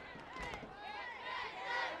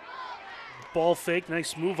 Ball fake,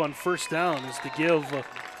 nice move on 1st down as the give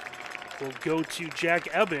will go to Jack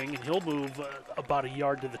Ebbing, and he'll move about a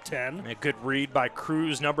yard to the 10. A good read by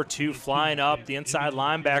Cruz, number 2, flying up. The inside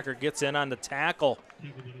linebacker gets in on the tackle.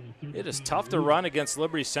 It is tough to run against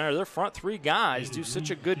Liberty Center. Their front 3 guys do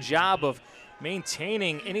such a good job of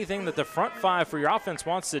maintaining anything that the front 5 for your offense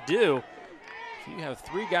wants to do. If you have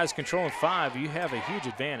 3 guys controlling 5, you have a huge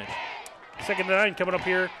advantage. 2nd and 9 coming up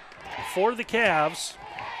here for the Cavs.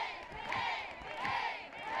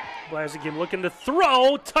 Blaziken looking to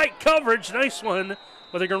throw. Tight coverage. Nice one.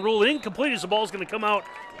 But they're going to rule it incomplete as the ball's going to come out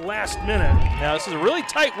last minute. Now, this is a really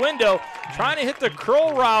tight window. Trying to hit the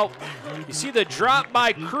curl route. You see the drop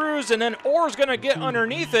by Cruz, and then Orr's going to get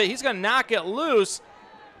underneath it. He's going to knock it loose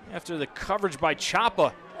after the coverage by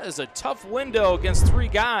Chapa. That is a tough window against 3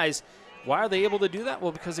 guys. Why are they able to do that?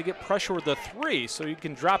 Well, because they get pressure with the 3, so you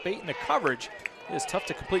can drop 8 in the coverage. It is tough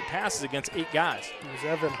to complete passes against 8 guys. There's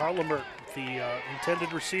Evan Harlemer, the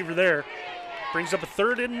intended receiver there. Brings up a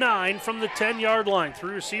 3rd and 9 from the 10-yard line.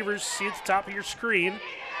 3 receivers, see at the top of your screen.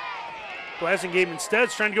 Blasingame instead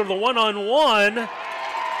is trying to go to the one-on-one.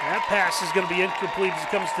 That pass is going to be incomplete as it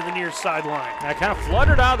comes to the near sideline. That kind of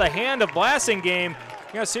fluttered out of the hand of Blasingame.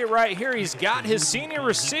 You gotta see it right here. He's got his senior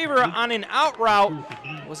receiver on an out route.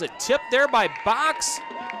 Was it tipped there by Box?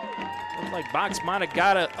 Looked like Box might have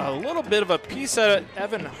got a little bit of a piece of it.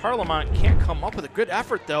 Evan Harlemont can't come up with a good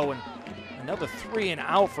effort though, and another 3 and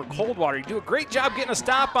out for Coldwater. You do a great job getting a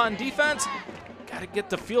stop on defense. Got to get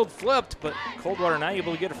the field flipped, but Coldwater not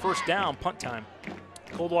able to get a first down. Punt time.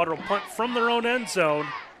 Coldwater will punt from their own end zone.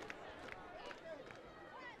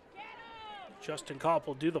 Justin Kopp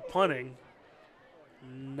will do the punting.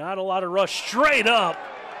 Not a lot of rush. Straight up.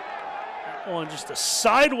 That one just a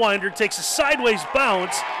sidewinder. Takes a sideways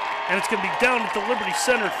bounce, and it's going to be down at the Liberty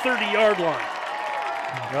Center 30-yard line.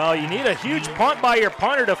 Well, you need a huge punt by your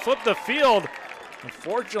punter to flip the field.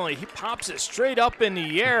 Unfortunately, he pops it straight up in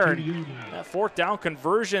the air. And that 4th down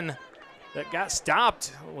conversion that got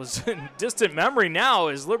stopped was in distant memory now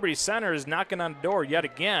as Liberty Center is knocking on the door yet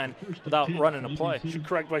again without running a play. Should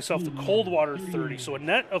correct myself, the Coldwater 30. So a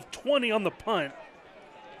net of 20 on the punt.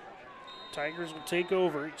 Tigers will take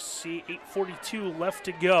over. You see 8:42 left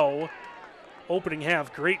to go. Opening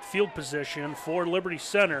half, great field position for Liberty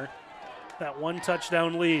Center. That 1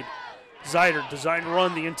 touchdown lead. Zeider designed to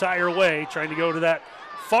run the entire way, trying to go to that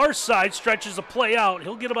far side, stretches a play out.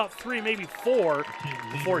 He'll get about 3, maybe 4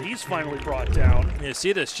 before he's finally brought down. You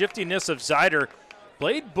see the shiftiness of Zeider.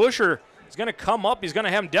 Blade Busher is going to come up. He's going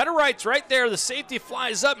to have him dead to rights right there. The safety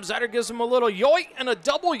flies up. Zeider gives him a little yoy and a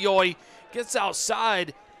double yoy. Gets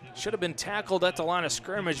outside. Should have been tackled at the line of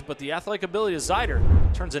scrimmage, but the athletic ability of Zeider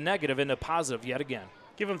turns a negative into a positive yet again.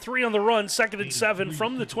 Give him 3 on the run, 2nd and 7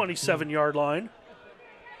 from the 27-yard line.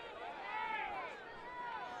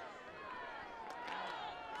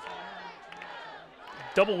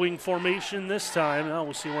 Double wing formation this time. Now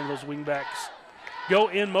we'll see one of those wing backs go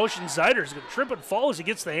in motion. Zeider's going to trip and fall as he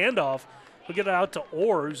gets the handoff. He'll get it out to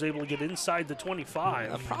Orr, who's able to get inside the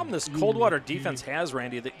 25. The problem this Coldwater defense has,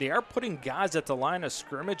 Randy, they are putting guys at the line of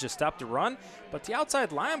scrimmage to stop the run, but the outside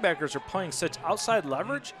linebackers are playing such outside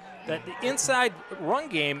leverage that the inside run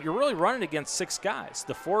game, you're really running against 6 guys,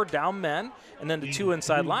 the 4 down men and then the 2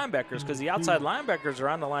 inside linebackers, because the outside linebackers are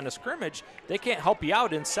on the line of scrimmage. They can't help you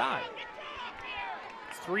out inside.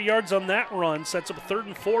 3 yards on that run, sets up a 3rd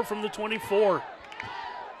and 4 from the 24.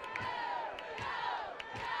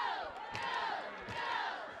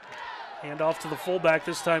 Hand off to the fullback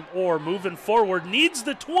this time, Orr moving forward, needs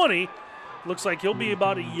the 20. Looks like he'll be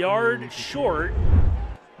about a yard short.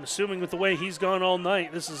 I'm assuming with the way he's gone all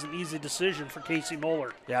night, this is an easy decision for Casey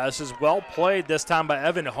Moeller. Yeah, this is well played this time by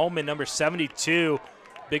Evan Holman, number 72.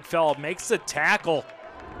 Big fella makes the tackle,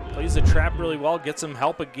 plays the trap really well, gets some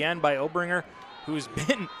help again by Obringer, who's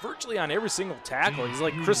been virtually on every single tackle. He's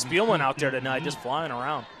like Chris Spielman out there tonight, just flying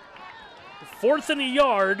around. 4th and a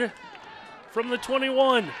yard from the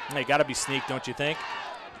 21. They got to be sneak, don't you think?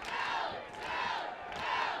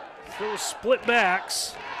 Those split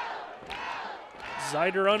backs.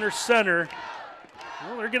 Zeider under center.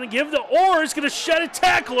 Well, they're going to give the Orr. He's going to shed a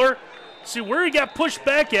tackler. See where he got pushed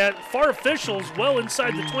back at. Far officials well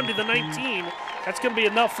inside the 20 to the 19. That's going to be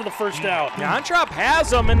enough for the first down. Yeah, Ontrop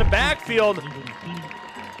has him in the backfield,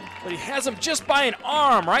 but he has him just by an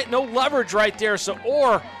arm, right? No leverage right there, so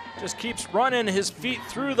Orr just keeps running his feet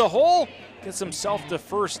through the hole, gets himself the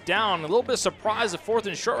first down. A little bit surprised at 4th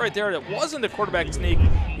and short right there. That wasn't the quarterback sneak.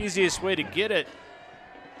 Easiest way to get it.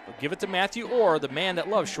 But give it to Matthew Orr, the man that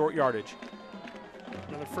loves short yardage.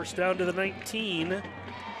 Another first down to the 19.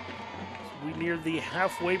 We near the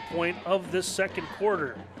halfway point of this second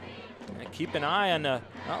quarter. And keep an eye on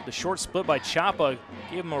the short split by Chapa.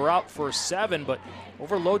 Gave him a route for 7, but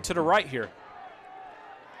overload to the right here.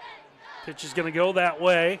 Pitch is going to go that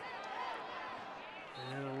way.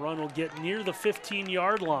 And a run will get near the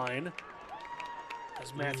 15-yard line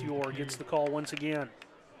as Matthew Orr gets the call once again.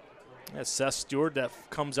 That's Seth Stewart that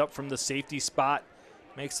comes up from the safety spot,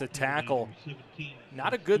 makes the tackle.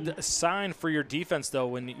 Not a good sign for your defense, though,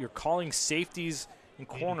 when you're calling safeties and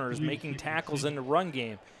corners, making tackles in the run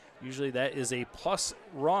game. Usually that is a plus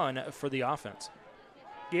run for the offense.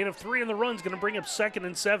 Gain of 3 in the run is going to bring up 2nd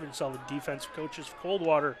and 7. Saw the defensive coaches for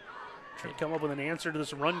Coldwater trying to come up with an answer to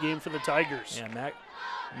this run game for the Tigers. Yeah,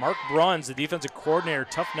 Mark Bruns, the defensive coordinator,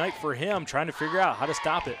 tough night for him, trying to figure out how to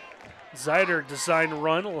stop it. Zyder designed to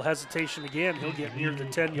run, a little hesitation again. He'll get near the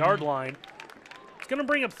 10-yard line. It's going to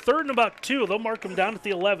bring up 3rd and about 2. They'll mark him down at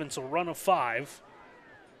the 11, so run of 5.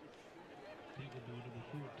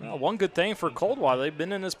 Well, one good thing for Coldwater, they've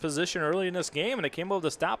been in this position early in this game, and they came able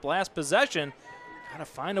to stop last possession. Got to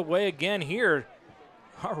find a way again here.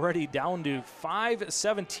 Already down to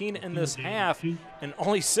 5:17 in this half, and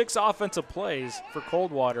only 6 offensive plays for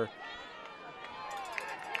Coldwater.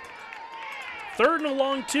 3rd and a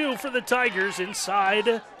long 2 for the Tigers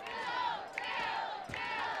inside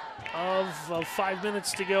of 5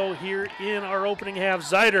 minutes to go here in our opening half.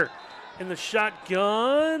 Zyder in the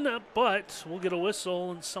shotgun, but we'll get a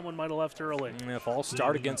whistle, and someone might have left early. And if all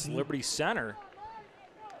start against Liberty Center,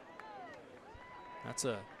 that's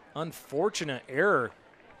an unfortunate error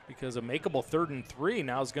because a makeable 3rd and 3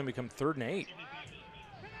 now is going to become 3rd and 8.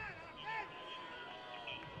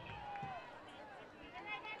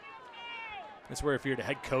 That's where if you're the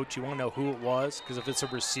head coach, you want to know who it was, because if it's a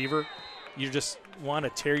receiver, you just want to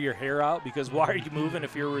tear your hair out because why are you moving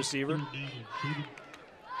if you're a receiver?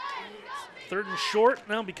 3rd and short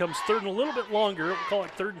now becomes 3rd and a little bit longer. We'll call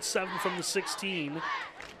it 3rd and 7 from the 16.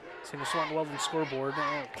 Same as Swanton Weldon scoreboard.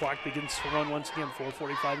 Clock begins to run once again,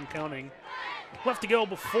 4:45 and counting. Left to go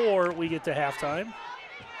before we get to halftime.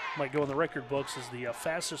 Might go in the record books as the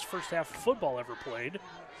fastest first half of football ever played.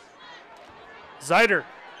 Zyder,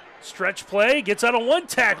 stretch play, gets out of one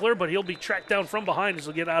tackler, but he'll be tracked down from behind as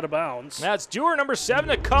he'll get out of bounds. That's Dewar, number 7,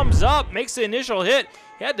 that comes up, makes the initial hit.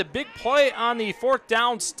 He had the big play on the 4th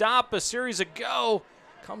down stop a series ago.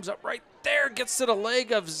 Comes up right there, gets to the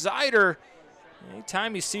leg of Zyder.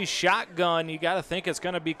 Anytime you see shotgun, you got to think it's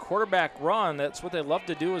going to be quarterback run. That's what they love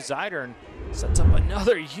to do with Zyder, and sets up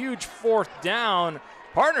another huge 4th down.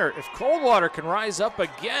 Partner, if Coldwater can rise up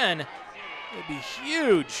again, it'd be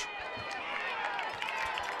huge.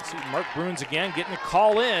 See Mark Bruns again getting a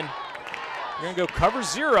call in. We're going to go cover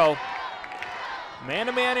 0.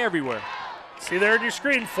 Man-to-man everywhere. See there on your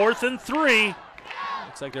screen, 4th and 3.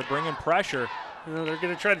 Looks like they're bringing pressure. They're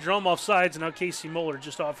going to try to draw him off sides, and now Casey Muller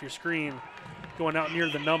just off your screen going out near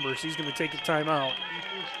the numbers. He's going to take a timeout.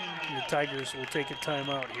 And the Tigers will take a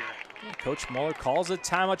timeout here. Coach Muller calls it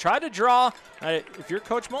timeout. Tried to draw. If you're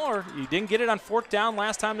Coach Muller, you didn't get it on 4th down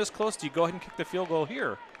last time this close. Do you go ahead and kick the field goal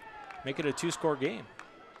here? Make it a 2-score game.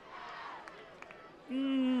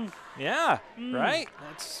 Yeah, right?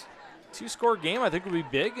 That's 2-score game I think would be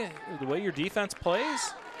big the way your defense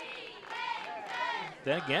plays.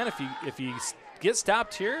 Then again, if you get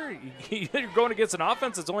stopped here, you're going against an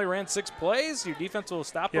offense that's only ran 6 plays. Your defense will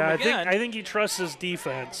stop them again. I think he trusts his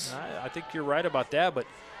defense. I think you're right about that, but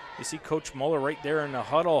you see Coach Muller right there in the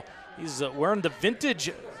huddle. He's wearing the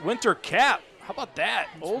vintage winter cap. How about that?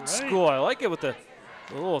 That's Old school. I like it with the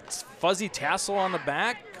little fuzzy tassel on the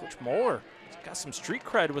back. Coach Muller got some street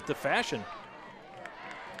cred with the fashion.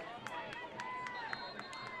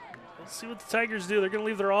 Let's see what the Tigers do. They're going to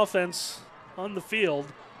leave their offense on the field.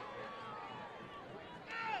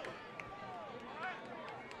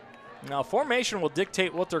 Now, formation will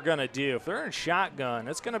dictate what they're going to do. If they're in shotgun,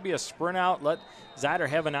 it's going to be a sprint out. Let Zyder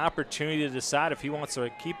have an opportunity to decide if he wants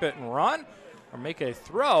to keep it and run or make a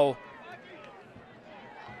throw.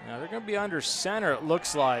 Now, they're going to be under center, it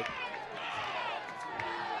looks like.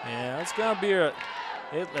 Yeah, it's going to be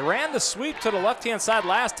they ran the sweep to the left-hand side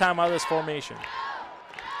last time out of this formation.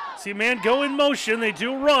 See, man, go in motion. They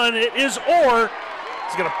do run. It is Orr.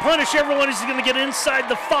 He's going to punish everyone. He's going to get inside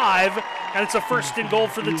the 5, and it's a 1st and goal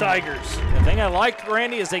for the Tigers. The thing I like,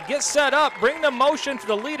 Randy, is they get set up, bring the motion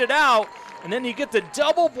to lead it out, and then you get the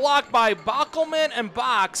double block by Bockelman and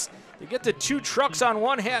Box. They get the 2 trucks on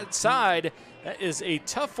one hand side. That is a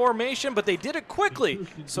tough formation, but they did it quickly,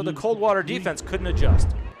 so the Coldwater defense couldn't adjust.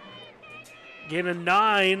 Gain of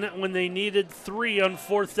 9 when they needed 3 on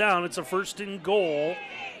 4th down. It's a 1st and goal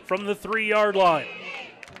from the 3-yard line.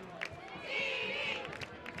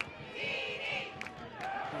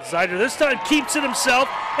 Zyder this time keeps it himself,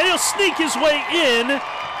 and he'll sneak his way in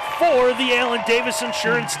for the Allen Davis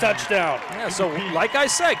Insurance touchdown. Yeah, so like I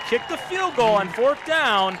said, kick the field goal on 4th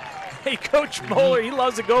down. Hey, Coach Moeller, he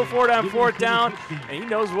loves to go for it on 4th down, and he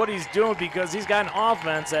knows what he's doing because he's got an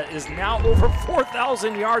offense that is now over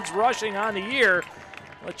 4,000 yards rushing on the year.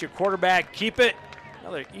 Let your quarterback keep it.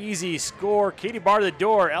 Another easy score. Katie bar the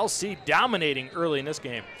door. LC dominating early in this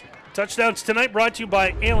game. Touchdowns tonight brought to you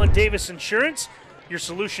by Allen Davis Insurance, your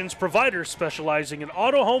solutions provider specializing in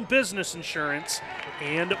auto, home, business insurance,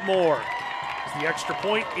 and more. The extra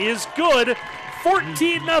point is good.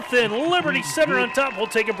 14-0, Liberty Center on top. We'll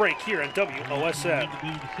take a break here on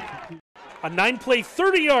WOSN. A 9-play,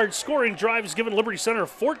 30-yard scoring drive has given Liberty Center a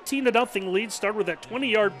 14-0 lead. Started with that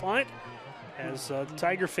 20-yard punt. As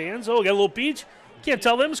Tiger fans, got a little beach. Can't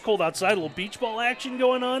tell them it's cold outside. A little beach ball action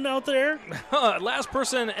going on out there. Last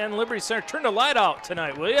person and Liberty Center, turn the light out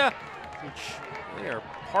tonight, will ya? They are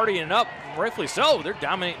partying up, rightfully so. They're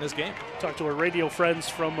dominating this game. Talked to our radio friends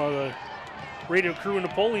from the radio crew in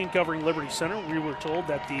Napoleon covering Liberty Center. We were told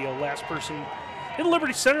that the last person in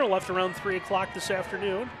Liberty Center left around 3 o'clock this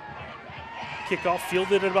afternoon. Kickoff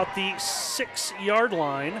fielded at about the 6-yard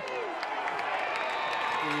line.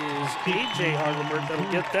 Is A.J. Harlemert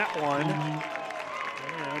that'll get that one.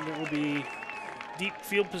 And it will be deep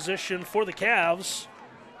field position for the Cavs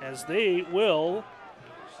as they will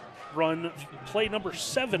run play number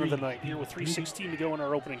 7 of the night here with 3:16 to go in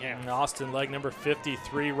our opening half. And Austin Legg, number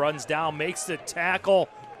 53, runs down, makes the tackle.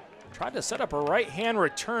 Tried to set up a right-hand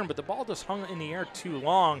return, but the ball just hung in the air too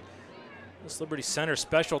long. This Liberty Center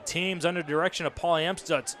special teams under direction of Paul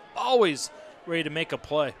Amstutz, always ready to make a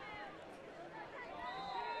play.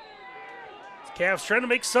 Cavs trying to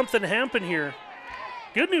make something happen here.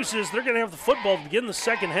 Good news is they're going to have the football to begin the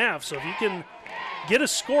second half, so if you can get a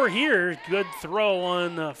score here, good throw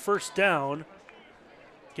on first down.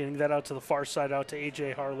 Getting that out to the far side, out to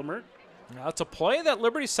A.J. Harlemert. Now, it's a play that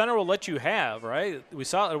Liberty Center will let you have, right? We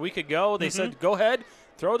saw it a week ago. They said, go ahead,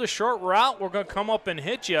 throw the short route. We're going to come up and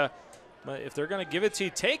hit you. But if they're going to give it to you,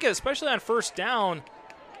 take it, especially on first down.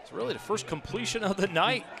 It's really the first completion of the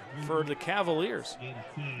night for the Cavaliers.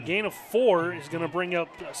 Gain of 4 is going to bring up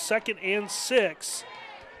 2nd and 6.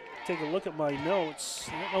 Take a look at my notes.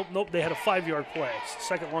 Nope, they had a 5-yard play. It's the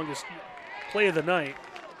second longest play of the night.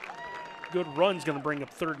 Good run's going to bring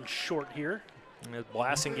up 3rd and short here. And the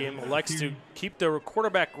Blasting game elects to keep the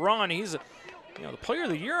quarterback run. He's the player of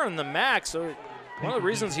the year in the MAC, so one of the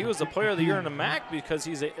reasons he was the player of the year in the MAC because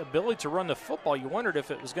he's ability to run the football. You wondered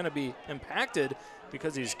if it was going to be impacted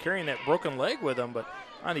because he's carrying that broken leg with him, but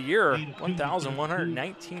on the year,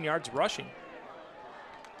 1,119 yards rushing.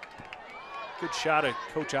 Good shot of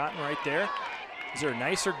Coach Otten right there. Is there a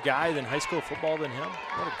nicer guy than high school football than him?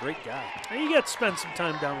 What a great guy. You got to spend some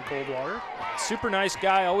time down in Coldwater. Super nice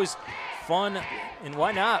guy, always fun, and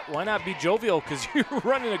why not? Why not be jovial? Because you're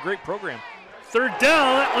running a great program. 3rd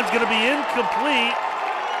down, that one's going to be incomplete.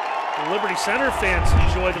 The Liberty Center fans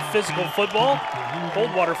enjoy the physical football.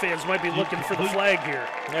 Coldwater fans might be looking for the flag here.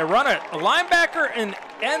 They run it. A linebacker and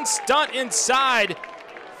end stunt inside.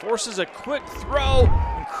 Forces a quick throw,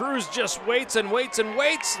 and Cruz just waits and waits and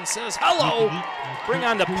waits and says, hello, bring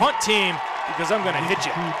on the punt team because I'm going to hit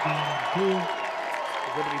you.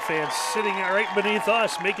 The Liberty fans sitting right beneath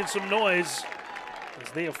us making some noise as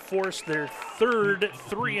they have forced their 3rd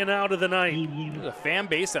 3-and-out of the night. There's a fan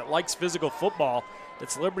base that likes physical football.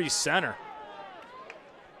 It's Liberty Center.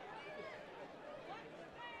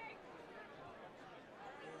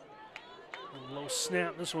 Low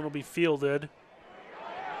snap, this one will be fielded.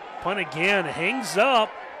 Punt again, hangs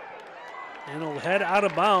up, and it'll head out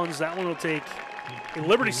of bounds. That one will take a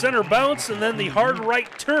Liberty Center bounce, and then the hard right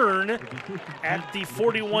turn at the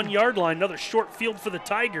 41-yard line. Another short field for the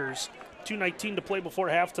Tigers. 2:19 to play before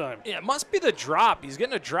halftime. Yeah, it must be the drop. He's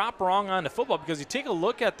getting a drop wrong on the football because you take a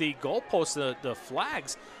look at the goalposts, the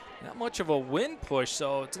flags, not much of a wind push,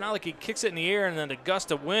 so it's not like he kicks it in the air and then a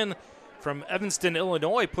gust of wind from Evanston,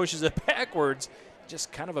 Illinois pushes it backwards.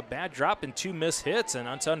 Just kind of a bad drop and 2 missed hits, and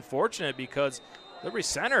it's unfortunate because Liberty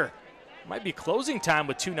Center might be closing time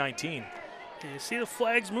with 2:19. You see the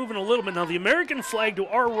flags moving a little bit. Now the American flag to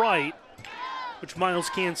our right, which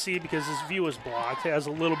Miles can't see because his view is blocked, has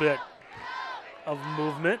a little bit of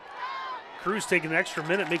movement. Cruz taking an extra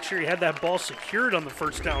minute, make sure he had that ball secured on the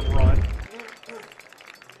first down run.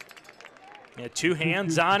 Yeah, 2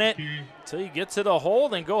 hands on it until you get to the hole,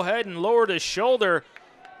 then go ahead and lower the shoulder.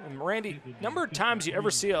 And Randy, number of times you ever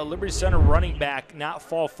see a Liberty Center running back not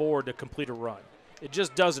fall forward to complete a run? It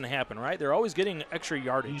just doesn't happen, right? They're always getting extra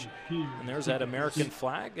yardage. And there's that American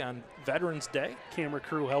flag on Veterans Day. Camera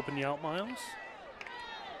crew helping you out, Miles.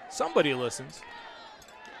 Somebody listens.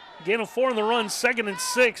 Gain of 4 on the run, 2nd and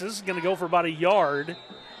 6. This is going to go for about a yard.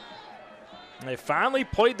 They finally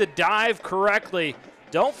played the dive correctly.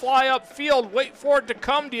 Don't fly upfield. Wait for it to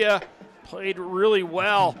come to you. Played really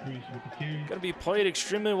well. Going to be played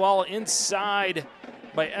extremely well inside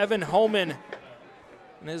by Evan Homan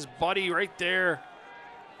and his buddy right there.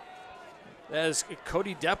 That is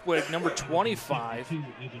Cody Depwig, number 25.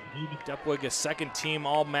 Depwig, a second-team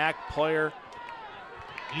All-MAC player.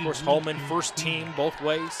 Of course, Holman, first team, both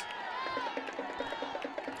ways.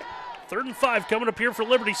 3rd and 5 coming up here for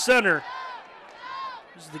Liberty Center.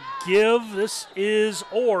 This is the give. This is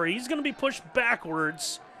Orr. He's going to be pushed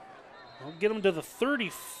backwards. I'll get him to the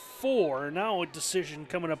 34. Now a decision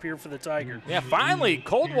coming up here for the Tigers. Yeah, finally,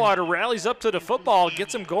 Coldwater rallies up to the football,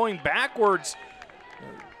 gets him going backwards.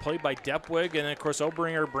 Played by Depwig, and then, of course,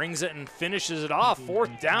 Obringer brings it and finishes it off.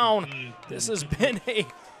 4th down. This has been a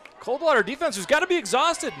Coldwater defense who's got to be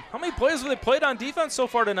exhausted. How many plays have they played on defense so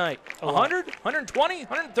far tonight? 100, 120,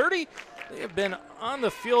 130? They have been on the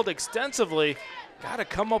field extensively. Got to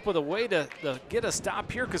come up with a way to get a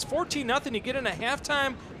stop here, because 14-0, you get in a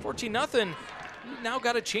halftime, 14-0, you now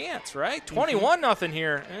got a chance, right? 21-0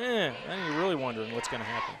 here. Then you're really wondering what's going to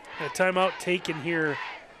happen. A timeout taken here.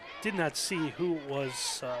 Did not see who it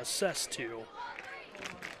was assessed to.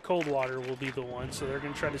 Coldwater will be the one, so they're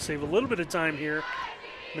going to try to save a little bit of time here.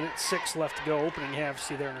 Minute 6 left to go, opening half.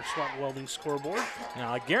 See there in our SWAT welding scoreboard.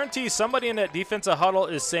 Now, I guarantee somebody in that defensive huddle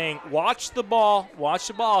is saying, watch the ball,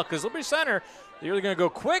 because Liberty Center, they're either going to go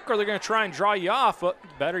quick or they're going to try and draw you off. But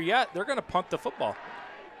better yet, they're going to punt the football.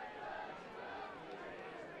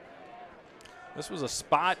 This was a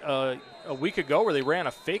spot a week ago where they ran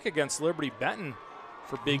a fake against Liberty Benton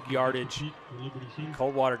for big yardage.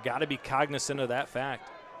 Coldwater got to be cognizant of that fact.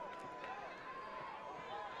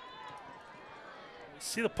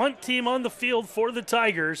 See the punt team on the field for the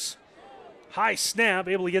Tigers. High snap,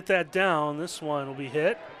 able to get that down. This one will be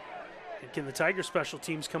hit. And can the Tiger special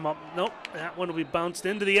teams come up? Nope, that one will be bounced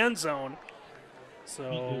into the end zone.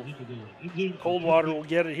 So Coldwater will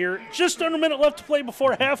get it here. Just under a minute left to play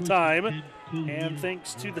before halftime. And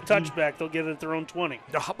thanks to the touchback, they'll get it at their own 20.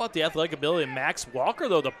 How about the athletic ability of Max Walker,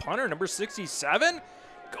 though? The punter, number 67,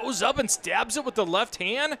 goes up and stabs it with the left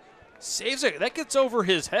hand. Saves it. That gets over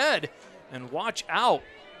his head. And watch out.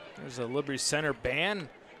 There's a Liberty Center band.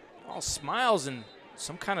 All smiles and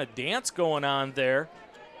some kind of dance going on there.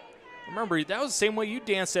 Remember, that was the same way you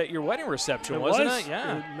danced at your wedding reception, wasn't it?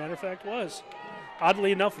 Yeah. Matter of fact, was.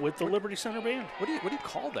 Oddly enough, with the Liberty Center band. What do you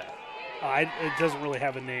call that? It doesn't really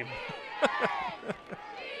have a name.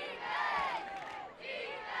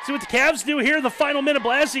 See what the Cavs do here in the final minute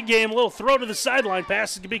Blassie game. A little throw to the sideline.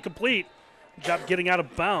 Pass is going to be complete. Good job getting out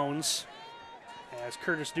of bounds. As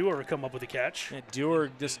Curtis Dewar will come up with a catch. And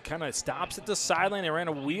Dewar just kind of stops at the sideline. They ran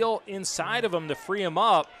a wheel inside of him to free him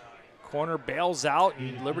up. Corner bails out,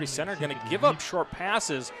 and Liberty Center going to give up short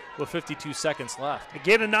passes with 52 seconds left. A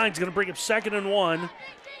gain of 9 is going to bring up 2nd and 1.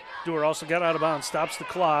 Dewar also got out of bounds, stops the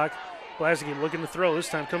clock. Blasingame looking to throw. This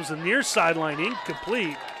time comes the near sideline,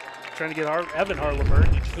 incomplete. Trying to get Evan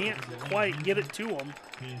Harlemert. Can't quite get it to him.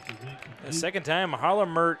 The second time,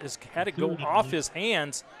 Harlemert has had it go off his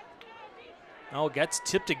hands. Oh, gets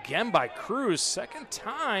tipped again by Cruz. Second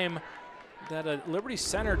time that a Liberty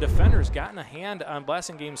Center defender's gotten a hand on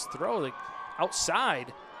Blasingame's throw, like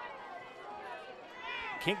outside.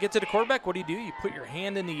 Can't get to the quarterback. What do? You put your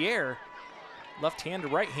hand in the air, left hand to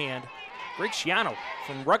right hand. Greg Schiano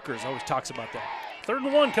from Rutgers always talks about that. 3rd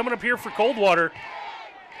and 1 coming up here for Coldwater.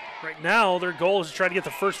 Right now, their goal is to try to get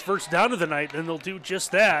the first down of the night, and they'll do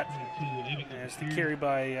just that. As the carry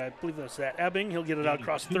by, I believe that's that Ebbing. He'll get it out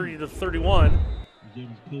across 30 to 31. So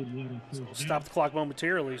we'll stop the clock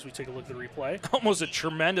momentarily as we take a look at the replay. Almost a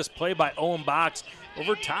tremendous play by Owen Box.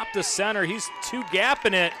 Over top to center. He's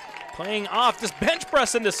two-gapping it, playing off. This bench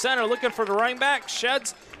press into center, looking for the running back.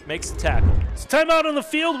 Sheds, makes the tackle. It's timeout on the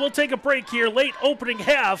field. We'll take a break here. Late opening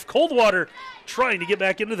half. Coldwater trying to get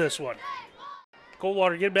back into this one.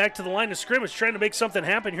 Coldwater getting back to the line of scrimmage, trying to make something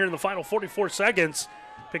happen here in the final 44 seconds.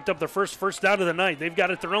 Picked up their first down of the night. They've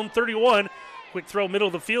got it their own 31. Quick throw, middle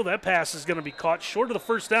of the field. That pass is going to be caught short of the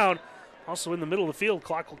first down. Also in the middle of the field,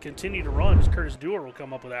 clock will continue to run as Curtis Dewar will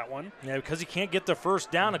come up with that one. Yeah, because he can't get the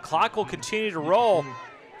first down, the clock will continue to roll.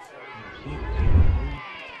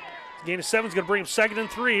 Gain of 7 is going to bring him 2nd and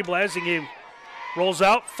 3. Blasingame rolls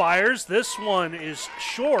out, fires. This one is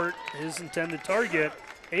short. His intended target,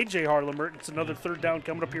 A.J. Harlemert. It's another 3rd down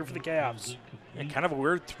coming up here for the Cavs. And kind of a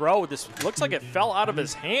weird throw. This looks like it fell out of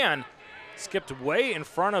his hand. Skipped way in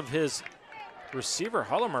front of his receiver,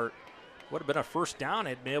 Harlemert. Would have been a first down.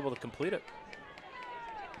 He'd been able to complete it.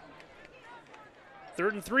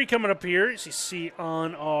 3rd and 3 coming up here, as you see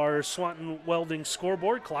on our Swanton Welding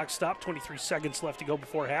scoreboard. Clock stop, 23 seconds left to go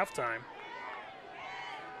before halftime.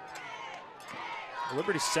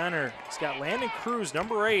 Liberty Center, it's got Landon Cruz,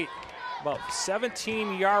 number 8, about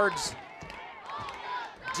 17 yards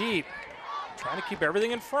deep, trying to keep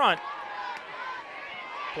everything in front.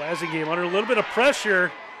 Blasingame under a little bit of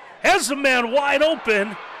pressure. Has the man wide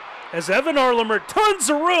open as Evan Harlemer, tons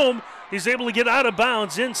of room. He's able to get out of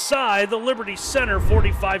bounds inside the Liberty Center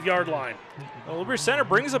 45-yard line. Well, Liberty Center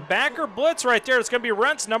brings a backer blitz right there. It's going to be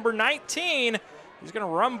Rentz, number 19. He's going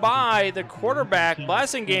to run by the quarterback,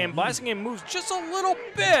 Blasingame. Blasingame moves just a little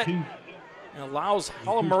bit and allows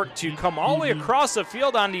Harlemer to come all the way across the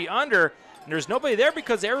field on the under. And there's nobody there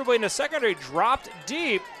because everybody in the secondary dropped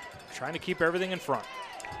deep, trying to keep everything in front.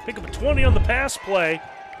 Pick up a 20 on the pass play.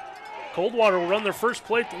 Coldwater will run their first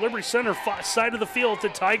play at the Liberty Center side of the field to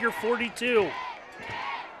Tiger 42.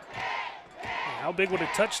 How big would a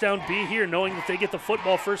touchdown be here, knowing that they get the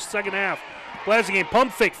football first, second half? Blasingame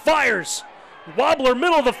pump fake, fires. Wobbler,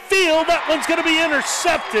 middle of the field. That one's going to be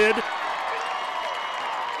intercepted.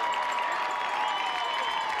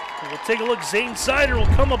 We'll take a look. Zane Zider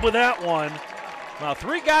will come up with that one. Now,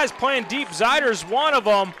 3 guys playing deep. Zider's one of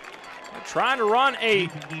them. They're trying to run a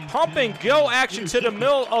pump and go action to the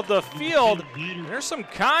middle of the field. And there's some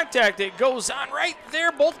contact that goes on right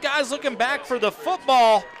there. Both guys looking back for the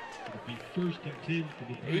football.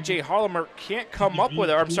 A.J. Harlemer can't come up with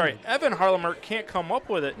it. Or, I'm sorry, Evan Harlemer can't come up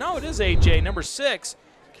with it. No, it is A.J., number 6.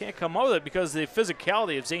 Can't come up with it because of the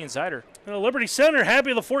physicality of Zane Zider. Liberty Center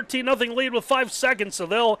happy with a 14-0 lead with 5 seconds, so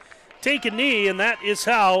they'll take a knee, and that is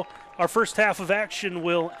how our first half of action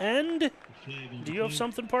will end. Do you have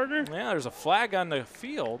something, partner? Yeah, there's a flag on the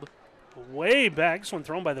field. Way back. This one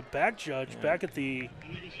thrown by the back judge back at the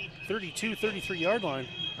 32, 33-yard line.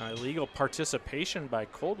 Illegal participation by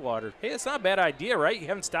Coldwater. Hey, it's not a bad idea, right? You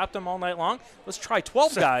haven't stopped them all night long. Let's try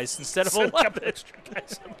 12 guys instead of 11 extra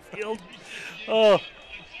guys on the field. Oh.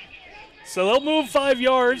 So they'll move 5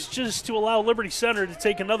 yards just to allow Liberty Center to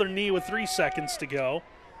take another knee with 3 seconds to go.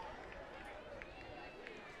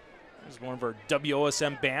 There's one of our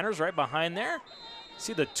WOSM banners right behind there.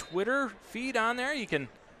 See the Twitter feed on there? You can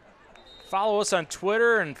follow us on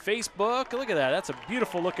Twitter and Facebook. Look at that. That's a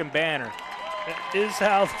beautiful looking banner. That is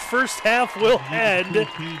how the first half will end.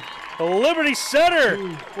 Liberty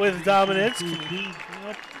Center with dominance.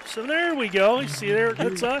 So there we go. You see there,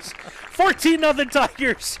 that's us. 14-0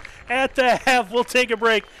 Tigers at the half. We'll take a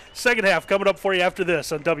break. Second half coming up for you after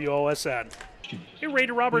this on WOSN. Hey,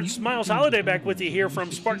 Raider Roberts, Miles Holliday back with you here from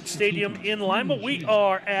Spartan Stadium in Lima. We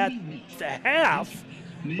are at the half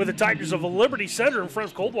with the Tigers of Liberty Center in front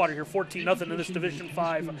of Coldwater here, 14-0 in this Division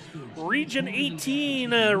 5 Region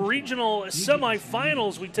 18 regional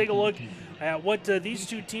semifinals. We take a look at what these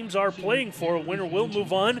two teams are playing for. A winner will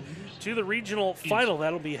move on to the regional final.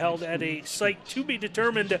 That'll be held at a site to be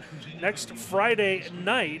determined next Friday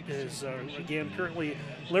night. Is again currently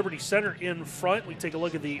Liberty Center in front. We take a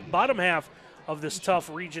look at the bottom half of this tough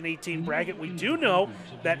Region 18 bracket. We do know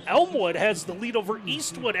that Elmwood has the lead over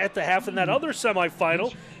Eastwood at the half in that other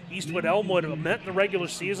semifinal. Eastwood-Elmwood met in the regular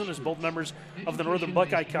season as both members of the Northern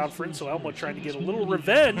Buckeye Conference, so Elmwood trying to get a little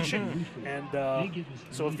revenge. And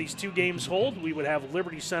so if these 2 games hold, we would have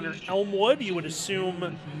Liberty Center, Elmwood. You would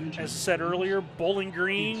assume, as said earlier, Bowling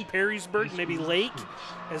Green, Perrysburg, maybe Lake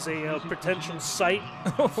as a potential site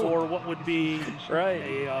for what would be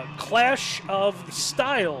a clash of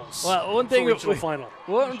styles. Well, one thing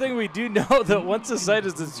we do know that once the site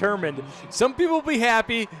is determined, some people will be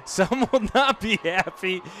happy, some will not be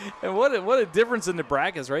happy. And what a difference in the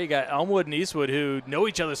brackets, right? You got Elmwood and Eastwood who know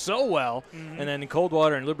each other so well, and then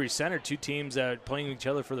Coldwater and Liberty Center, 2 teams that are playing each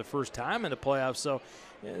other for the first time in the playoffs. So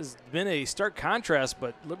it's been a stark contrast,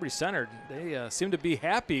 but Liberty Center, they seem to be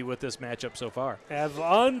happy with this matchup so far. Have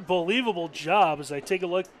unbelievable job as I take a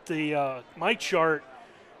look at the my chart.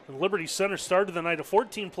 Liberty Center started the night a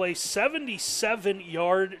 14-play,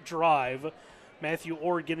 77-yard drive. Matthew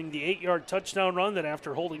Orr getting the 8-yard touchdown run. Then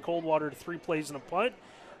after holding Coldwater to 3 plays and a punt,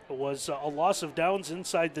 it was a loss of downs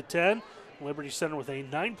inside the 10. Liberty Center with a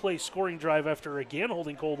 9-play scoring drive after again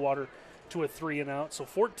holding Coldwater to a 3-and-out. So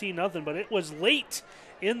 14-0, but it was late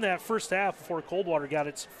in that first half before Coldwater got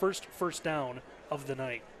its first down of the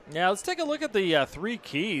night. Yeah, let's take a look at the 3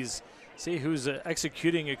 keys. See who's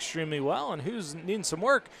executing extremely well and who's needing some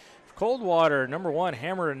work. Coldwater, number 1,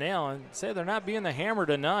 hammer and nail. And say they're not being the hammer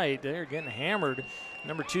tonight. They're getting hammered.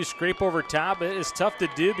 Number 2, scrape over top. It is tough to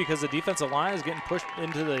do because the defensive line is getting pushed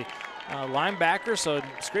into the linebacker. So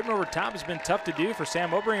scraping over top has been tough to do for Sam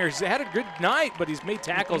Obringer. He's had a good night, but he's made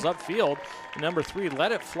tackles upfield. And number 3,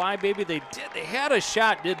 let it fly, baby. They did. They had a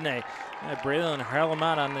shot, didn't they? Braylon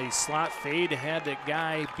Harleman on the slot fade had that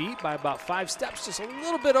guy beat by about 5 steps, just a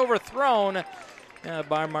little bit overthrown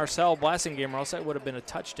by Marcel Blasingame, or else that would have been a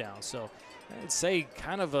touchdown. So I'd say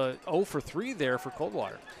kind of a 0 for 3 there for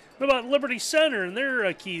Coldwater. What about Liberty Center and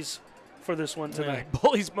their keys for this one tonight? Yeah,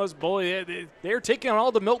 bullies must bully. They're taking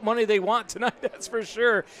all the milk money they want tonight, that's for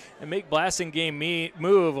sure, and make Blasting game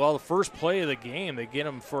move. Well, the first play of the game, they get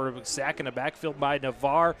him for a sack in the backfield by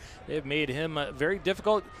Navarre. They've made him very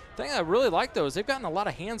difficult. The thing I really like, though, is they've gotten a lot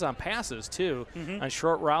of hands-on passes, too, on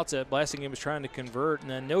short routes that Blasting game is trying to convert, and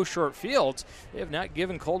then no short fields. They have not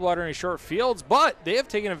given Coldwater any short fields, but they have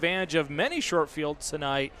taken advantage of many short fields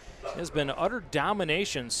tonight. It has been utter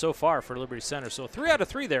domination so far for Liberty Center. So 3 out of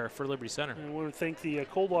 3 there for Liberty Center. And I want to thank the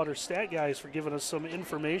Coldwater stat guys for giving us some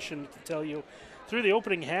information to tell you. Through the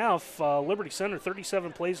opening half, Liberty Center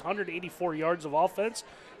 37 plays, 184 yards of offense.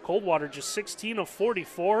 Coldwater just 16 of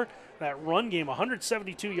 44. That run game,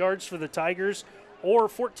 172 yards for the Tigers, or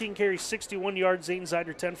 14 carries, 61 yards. Zayton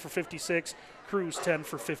Zider 10 for 56, Cruz 10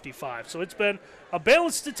 for 55. So it's been a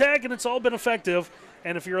balanced attack, and it's all been effective.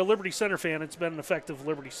 And if you're a Liberty Center fan, it's been an effective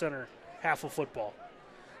Liberty Center half of football.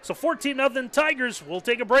 So 14-0 Tigers. We'll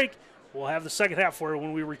take a break. We'll have the second half for you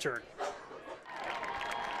when we return.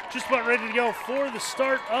 Just about ready to go for the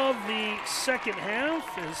start of the second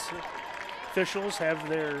half as officials have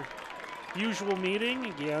their usual meeting.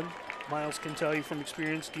 Again, Miles can tell you from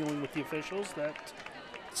experience dealing with the officials that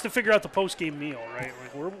it's to figure out the post-game meal, right?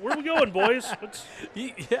 Like, where are we going, boys?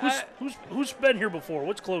 Who's been here before?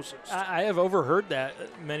 What's closest? I have overheard that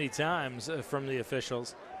many times from the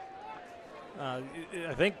officials. I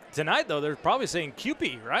think tonight, though, they're probably saying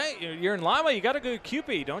QP, right? You're in Lima, you got to go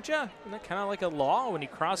QP, don't you? Isn't that kind of like a law when you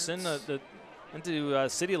cross into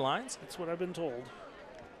city lines? That's what I've been told.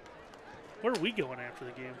 Where are we going after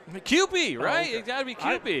the game? QP, right? Oh, okay. It's got to be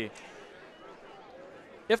QP.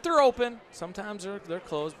 If they're open, sometimes they're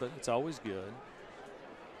closed, but it's always good.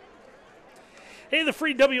 Hey, the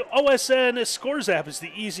free WOSN Scores app is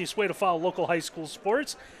the easiest way to follow local high school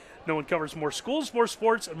sports. No one covers more schools, more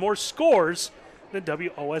sports, and more scores than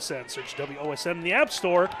WOSN. Search WOSN in the App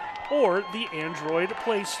Store or the Android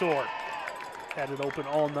Play Store. Had it open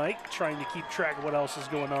all night, trying to keep track of what else is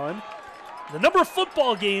going on. The number of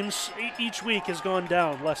football games each week has gone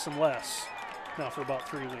down less and less now for about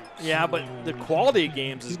 3 weeks. Yeah, but the quality of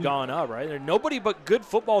games has gone up, right? There are nobody but good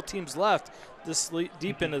football teams left this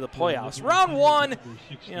deep into the playoffs. Round one,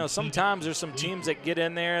 sometimes there's some teams that get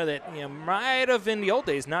in there that might have in the old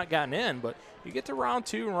days not gotten in, but you get to round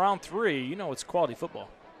 2 and round 3, it's quality football.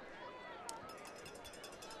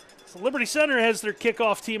 So Liberty Center has their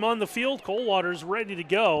kickoff team on the field. Coldwater's ready to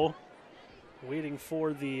go. Waiting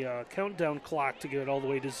for the countdown clock to get all the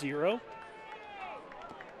way to 0.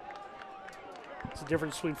 It's the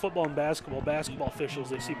difference between football and basketball. Basketball officials,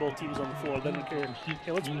 they see both teams on the floor. They don't care.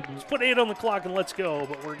 Hey, let's put 8 on the clock and let's go,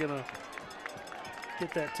 but we're going to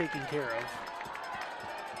get that taken care of.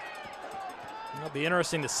 It'll be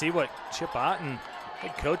interesting to see what Chip Otten,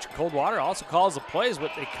 head coach of Coldwater, also calls the plays,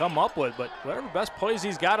 what they come up with. But whatever best plays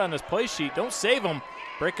he's got on his play sheet, don't save them.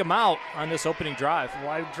 Break them out on this opening drive.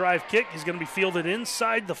 Live drive kick is going to be fielded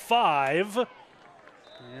inside the 5.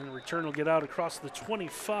 And the return will get out across the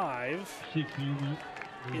 25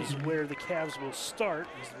 is where the Cavs will start.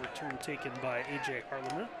 Is the return taken by A.J.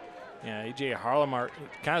 Harleman. Yeah, A.J. Harleman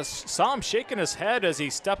kind of saw him shaking his head as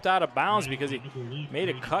he stepped out of bounds because he made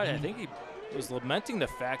a cut. I think he was lamenting the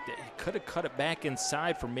fact that he could have cut it back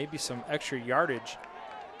inside for maybe some extra yardage.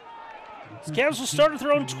 The Cavs will start at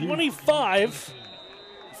their own 25.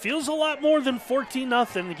 Feels a lot more than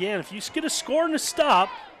 14-0. Again, if you get a score and a stop,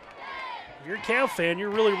 if you're a Cav fan, you're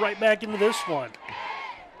really right back into this one.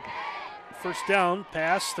 First down,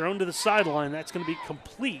 pass thrown to the sideline. That's going to be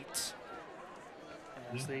complete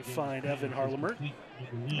as they find Evan Harlemer.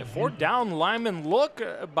 A 4th down lineman look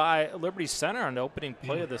by Liberty Center on the opening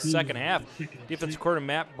play of the second half. Defensive coordinator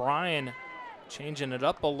Matt Bryan changing it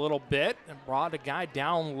up a little bit and brought a guy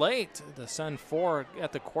down late to send 4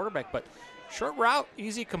 at the quarterback. But short route,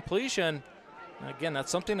 easy completion. Again,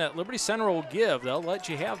 that's something that Liberty Center will give. They'll let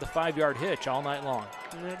you have the 5-yard hitch all night long.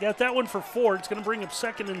 Yeah, got that one for 4. It's going to bring up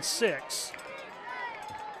 2nd and 6.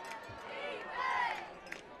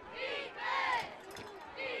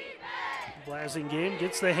 Blasting game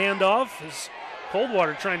gets the handoff as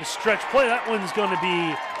Coldwater trying to stretch play. That one's going to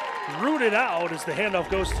be rooted out as the handoff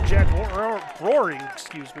goes to Jack Roaring.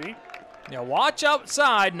 Yeah, watch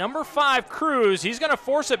outside. Number 5, Cruz. He's going to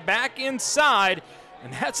force it back inside.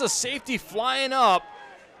 And that's a safety flying up.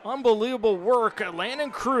 Unbelievable work. Landon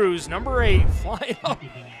Cruz, number 8, flying up.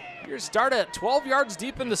 You start at 12 yards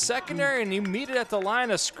deep in the secondary, and you meet it at the line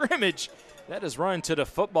of scrimmage. That is running to the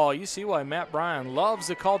football. You see why Matt Bryan loves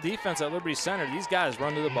to call defense at Liberty Center. These guys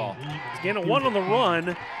run to the ball. Again, a 1 on the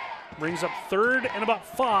run. Brings up 3rd and about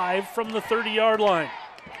 5 from the 30-yard line.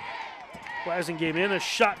 Blasingame in a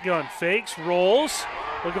shotgun, fakes, rolls,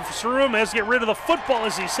 looking for Sarum, has to get rid of the football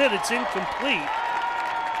as he's hit. It's incomplete.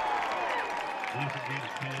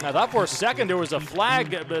 I thought for a second there was a flag,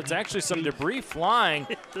 but it's actually some debris flying.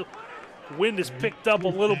 The wind is picked up a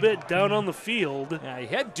little bit down on the field. Yeah, he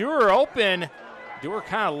had Dewar open. Dewar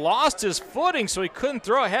kind of lost his footing, so he couldn't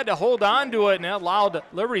throw it, had to hold on to it, and that allowed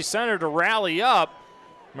Liberty Center to rally up.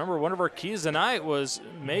 Remember, one of our keys tonight was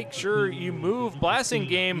make sure you move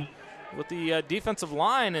Blasingame with the defensive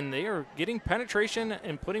line, and they are getting penetration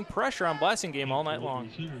and putting pressure on Blasingame all night long.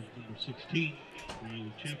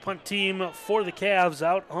 Punt team for the Cavs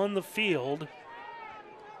out on the field.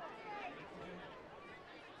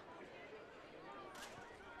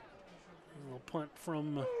 A little punt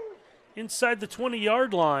from inside the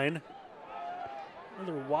 20-yard line.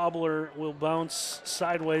 Another wobbler will bounce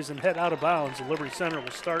sideways and head out of bounds. The Liberty Center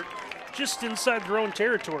will start just inside their own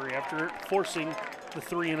territory after forcing the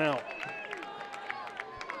 3-and-out.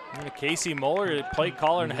 Casey Mueller, the play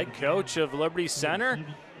caller and head coach of Liberty Center.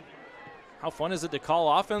 How fun is it to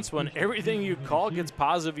call offense when everything you call gets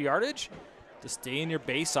positive yardage? To stay in your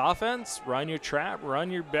base offense, run your trap, run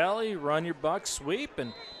your belly, run your buck sweep,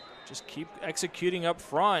 and just keep executing up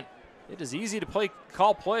front. It is easy to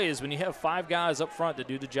call plays when you have 5 guys up front to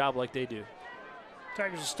do the job like they do.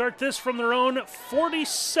 Tigers will start this from their own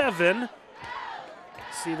 47.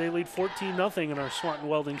 See, they lead 14-0 in our Swanton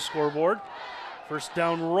Welding scoreboard. First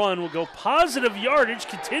down run will go positive yardage,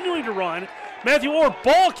 continuing to run. Matthew Orr,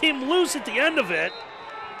 ball came loose at the end of it.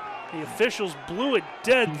 The officials blew it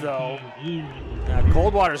dead, though.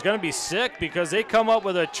 Coldwater's going to be sick because they come up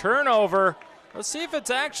with a turnover. Let's see if it's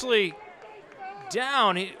actually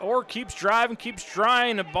down. Orr keeps driving, keeps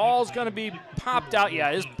trying. The ball's going to be popped out.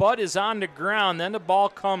 Yeah, his butt is on the ground. Then the ball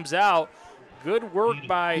comes out. Good work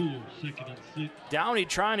by Downey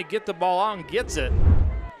trying to get the ball out and gets it.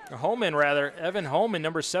 Holman, rather. Evan Holman,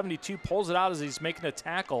 number 72, pulls it out as he's making a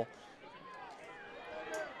tackle.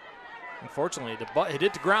 Unfortunately, it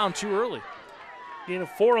hit the ground too early. Gain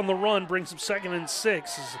of 4 on the run brings him 2nd and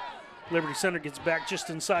 6 as Liberty Center gets back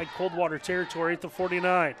just inside Coldwater territory at the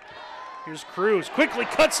 49. Here's Cruz, quickly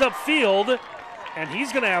cuts upfield, and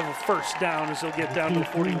he's going to have a first down as he'll get down to the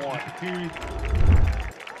 41.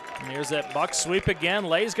 And here's that buck sweep again.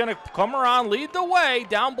 Lay's going to come around, lead the way,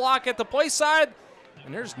 down block at the play side,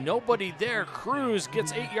 and there's nobody there. Cruz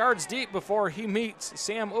gets 8 yards deep before he meets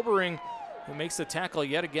Sam Obering, who makes the tackle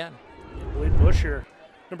yet again. Blade Busher,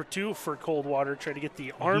 number 2 for Coldwater, trying to get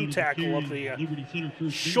the arm tackle of the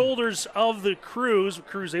shoulders of the Cruz.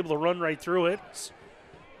 Cruz able to run right through it.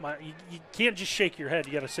 You can't just shake your head.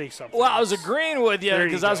 You got to say something. Well, I was agreeing with you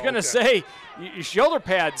because I was going to say your shoulder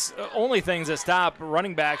pads, only things that stop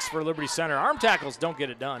running backs for Liberty Center. Arm tackles don't get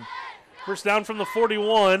it done. First down from the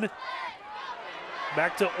 41.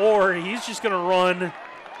 Back to Orr. He's just going to run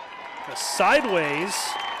sideways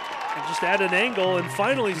and just add an angle, and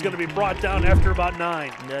finally he's going to be brought down after about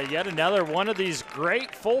 9. Yet another one of these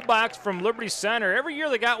great fullbacks from Liberty Center. Every year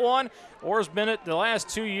they got one. Orr's been it the last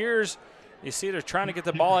 2 years. You see they're trying to get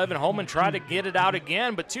the ball. Evan Holman tried to get it out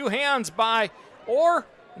again, but 2 hands by Orr,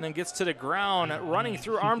 and then gets to the ground. Running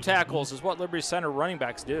through arm tackles is what Liberty Center running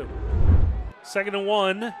backs do. 2nd and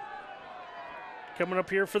 1 coming up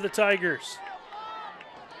here for the Tigers.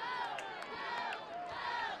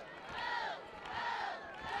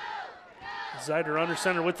 Zider under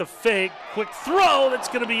center with the fake. Quick throw that's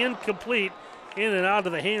going to be incomplete. In and out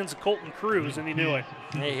of the hands of Colton Cruz, and he knew it.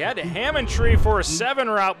 He had to Hammond tree for a 7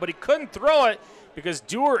 route, but he couldn't throw it because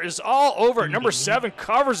Dewar is all over it. Number 7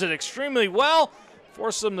 covers it extremely well,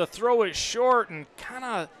 forces him to throw it short and kind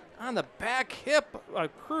of on the back hip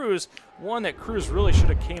of Cruz, one that Cruz really should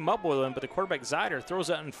have came up with him, but the quarterback Zider throws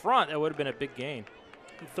that in front. That would have been a big gain.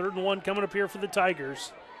 3rd and 1 coming up here for the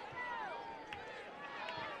Tigers.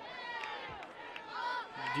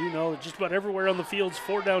 You do know that just about everywhere on the field's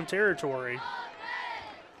 4-down territory.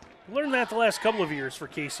 Learned that the last couple of years for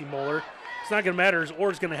Casey Mueller. It's not going to matter as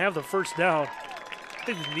Orr's going to have the first down. I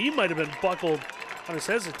think his knee might have been buckled on his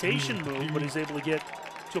hesitation move, but he's able to get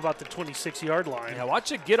to about the 26-yard line. Yeah,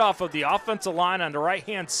 watch it get off of the offensive line on the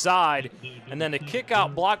right-hand side, and then the kick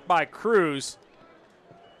out blocked by Cruz.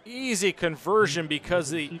 Easy conversion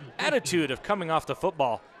because the attitude of coming off the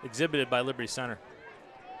football exhibited by Liberty Center.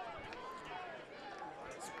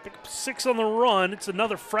 Pick up 6 on the run. It's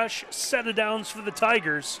another fresh set of downs for the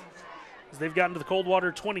Tigers as they've gotten to the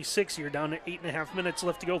Coldwater 26 here, down to 8.5 minutes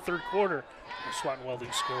left to go, 3rd quarter. The Swanton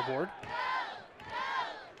Welding scoreboard.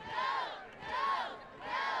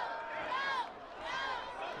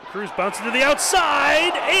 Cruz bouncing to the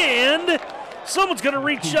outside, and someone's going to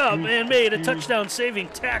reach up and made a touchdown-saving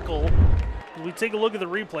tackle We take a look at the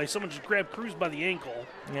replay. Someone just grabbed Cruz by the ankle.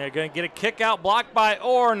 Yeah, going to get a kick out blocked by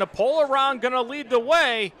Orr, and the pull around going to lead the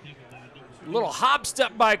way. A little hop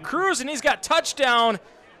step by Cruz, and he's got touchdown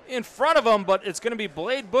in front of him, but it's going to be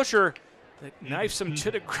Blade Busher that knifes him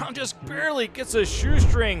to the ground, just barely gets a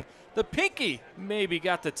shoestring. The pinky maybe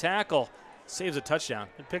got the tackle, saves a touchdown.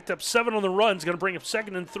 He picked up 7 on the run. He's going to bring up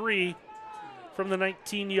 2nd and 3 from the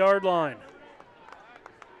 19-yard line.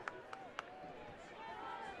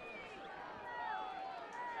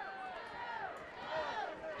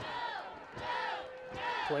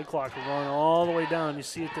 Play clock will run all the way down. You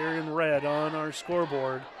see it there in red on our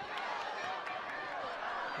scoreboard.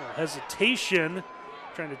 Hesitation,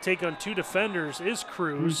 trying to take on 2 defenders, is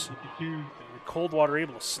Cruz. Coldwater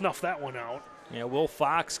able to snuff that one out. Yeah, Will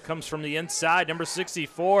Fox comes from the inside, number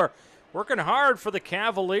 64. Working hard for the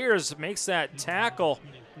Cavaliers, makes that tackle.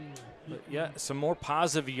 But yeah, some more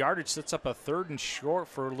positive yardage, sets up a 3rd and short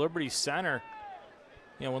for Liberty Center.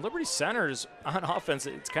 You know, when Liberty Center is on offense,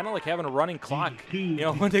 it's kind of like having a running clock. You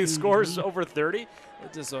know, when they scores over 30,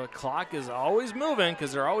 the clock is always moving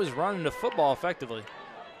because they're always running the football effectively.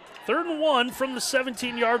 3rd and 1 from the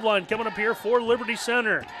 17-yard line coming up here for Liberty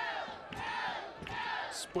Center.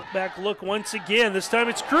 Split back look once again. This time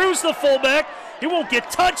it's Cruz, the fullback. He won't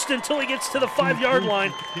get touched until he gets to the 5-yard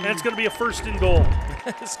line, and it's going to be a 1st and goal.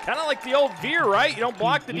 It's kind of like the old veer, right? You don't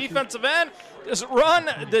block the defensive end, just run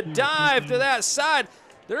the dive to that side.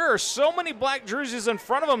 There are so many black jerseys in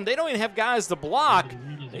front of them, they don't even have guys to block.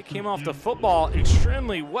 They came off the football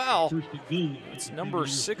extremely well. It's number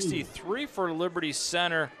 63 for Liberty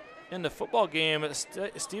Center in the football game.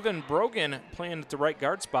 Stephen Brogan playing at the right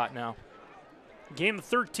guard spot now. Gain of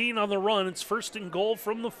 13 on the run. It's 1st and goal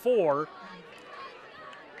from the 4.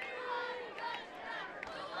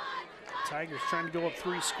 Tigers trying to go up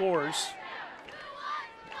 3 scores.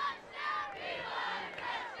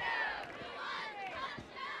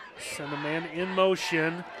 Send a man in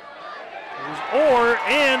motion. There's Orr,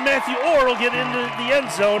 and Matthew Orr will get into the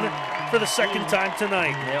end zone for the 2nd time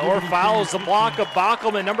tonight. Yeah, Orr follows the block of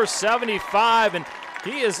Bockelman, number 75, and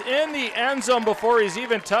he is in the end zone before he's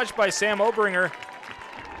even touched by Sam Obringer.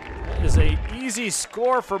 That is an easy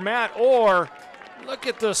score for Matt Orr. Look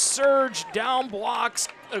at the surge, down blocks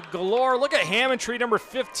galore. Look at Hammondtree, number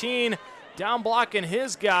 15, down blocking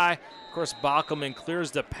his guy. Of course, Bockelman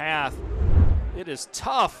clears the path. It is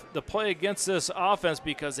tough to play against this offense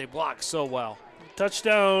because they block so well.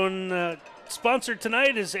 Touchdown sponsored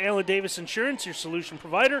tonight is Allen Davis Insurance, your solution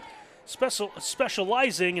provider,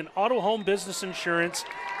 specializing in auto, home, business insurance,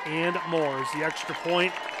 and more. As the extra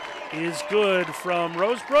point is good from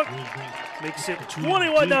Rosebrook. Makes it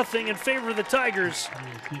 21-0 in favor of the Tigers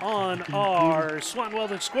on our Swanton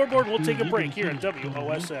Welding scoreboard. We'll take a break here at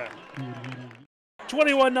WOSN.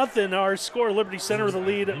 21-0, our score. Liberty Center with the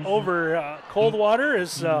lead over Coldwater.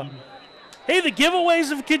 Hey, the giveaways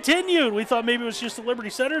have continued. We thought maybe it was just a Liberty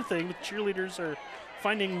Center thing, but cheerleaders are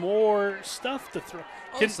finding more stuff to throw.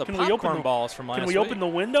 Can we open balls from last Can we open the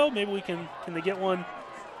window? Maybe we can they get one?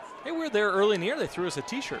 Hey, we were there early in the year. They threw us a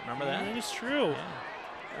T-shirt. Remember that? That is true. Yeah.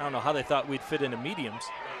 I don't know how they thought we'd fit into mediums.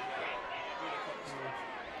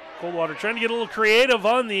 Coldwater trying to get a little creative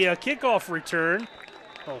on the kickoff return.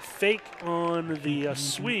 Oh, fake on the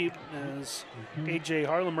sweep as A.J.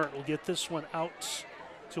 Harlemert will get this one out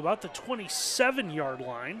to about the 27-yard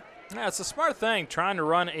line. Yeah, it's a smart thing trying to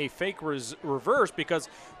run a fake reverse because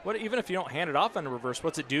even if you don't hand it off on a reverse,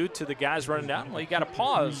 what's it do to the guys running down? Well, you got to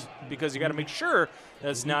pause because you got to make sure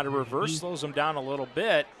that it's not a reverse, slows them down a little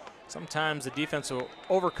bit. Sometimes the defense will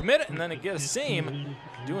overcommit it and then it gets a seam,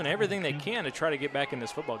 doing everything they can to try to get back in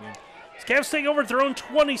this football game. Cavs take over at their own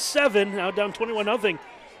 27, now down 21-0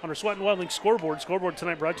 on our Swanton Welding scoreboard. Scoreboard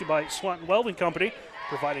tonight brought to you by Swanton Welding Company,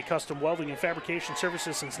 providing custom welding and fabrication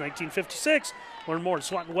services since 1956. Learn more at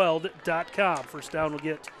SwantonWeld.com. First down will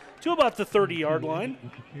get to about the 30-yard line.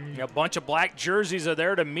 A bunch of black jerseys are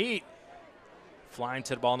there to meet. Flying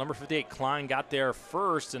to the ball, number 58, Klein got there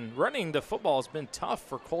first, and running the football has been tough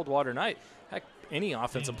for Coldwater Knight. Heck, any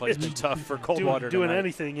offensive play has been tough for Coldwater doing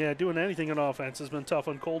tonight. doing anything on offense has been tough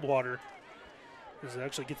on Coldwater. Does it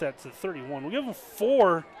actually get that to the 31? We'll give them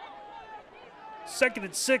 4. 2nd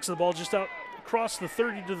and 6, the ball just out across the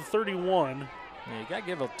 30 to the 31. Yeah, you got to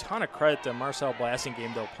give a ton of credit to Marcel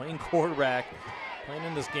Blassingame, though, playing quarterback, playing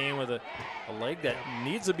in this game with a leg that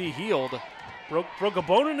needs to be healed. Broke a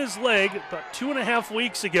bone in his leg about 2.5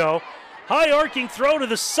 weeks ago. High arcing throw to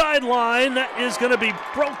the sideline. That is going to be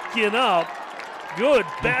broken up. Good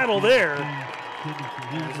battle there.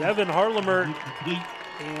 As Evan Harlemert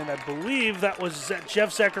And I believe that was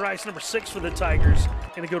Jeff Zacharias, number 6 for the Tigers,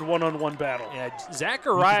 in a good one-on-one battle. Yeah,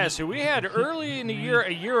 Zacharias, who we had early in the year,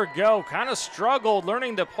 a year ago, kind of struggled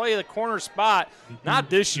learning to play the corner spot.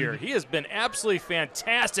 Not this year. He has been absolutely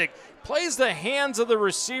fantastic. Plays the hands of the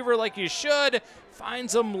receiver like you should,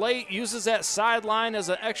 finds them late, uses that sideline as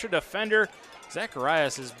an extra defender.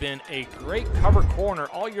 Zacharias has been a great cover corner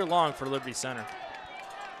all year long for Liberty Center.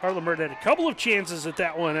 Harlan Bird had a couple of chances at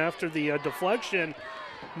that one after the deflection.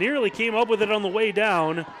 Nearly came up with it on the way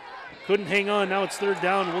down. Couldn't hang on. Now it's 3rd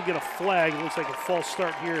down. We'll get a flag. It looks like a false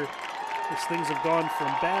start here as things have gone from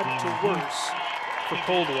bad to worse for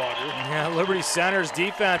Coldwater. Yeah, Liberty Center's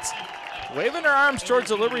defense waving their arms towards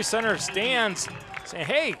the Liberty Center stands, saying,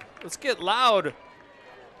 hey, let's get loud.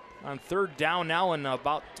 On 3rd down now and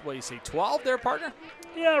about, what do you say, 12 there, partner?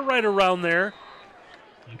 Yeah, right around there.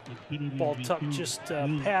 Ball tucked just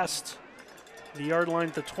past the yard line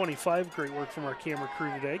at the 25. Great work from our camera crew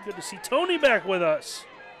today. Good to see Tony back with us.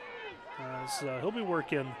 As he'll be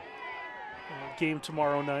working game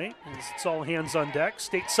tomorrow night. As it's all hands on deck.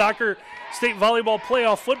 State soccer, state volleyball,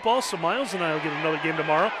 playoff football. So Miles and I will get another game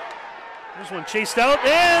tomorrow. There's one chased out,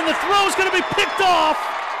 and the throw is going to be picked off.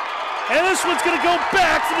 And this one's going to go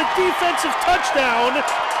back for the defensive touchdown.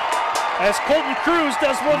 As Colton Cruz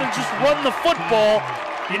does more than just run the football.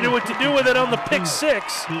 He knew what to do with it on the pick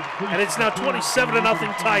 6, and it's now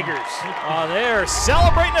 27-0 Tigers. They're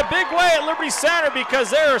celebrating a big way at Liberty Center because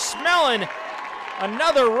they're smelling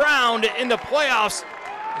another round in the playoffs.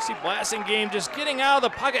 You see Blasingame just getting out of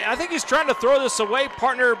the pocket. I think he's trying to throw this away,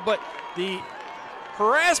 partner, but the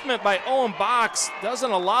harassment by Owen Box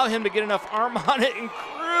doesn't allow him to get enough arm on it, and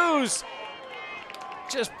Cruz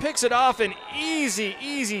just picks it off, and easy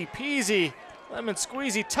peasy, lemon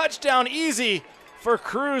squeezy, touchdown easy for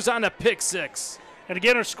Cruz on a pick 6. And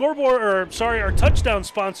again, our touchdown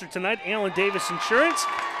sponsor tonight, Allen Davis Insurance.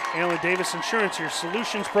 Allen Davis Insurance, your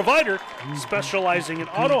solutions provider, specializing in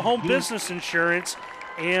auto, home, business insurance,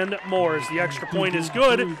 and more. As the extra point is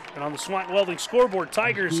good, and on the SWAT Welding scoreboard,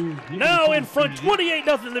 Tigers now in front,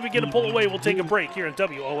 28-0. They begin to pull away. We'll take a break here on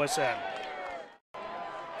WOSN.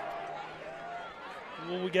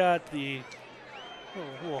 Well, we got the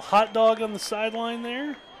little hot dog on the sideline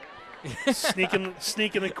there.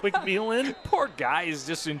 sneaking a quick meal in. Poor guy is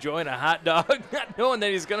just enjoying a hot dog, not knowing that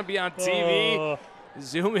he's going to be on TV,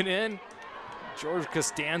 zooming in. George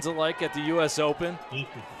Costanza-like at the U.S. Open.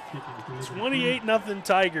 28-0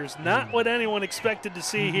 Tigers. Not what anyone expected to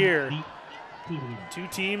see here. Two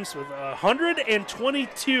teams with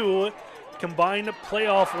 122 combined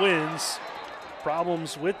playoff wins.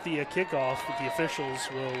 Problems with the kickoff, but the officials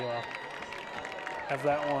will have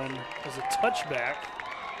that one as a touchback.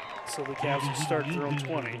 So the Cavs will start their own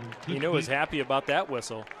 20. You know who's happy about that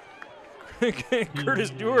whistle?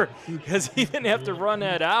 Curtis Dewar, because he didn't have to run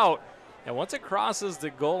that out. And once it crosses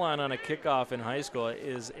the goal line on a kickoff in high school, it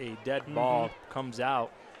is a dead ball, comes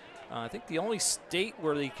out. I think the only state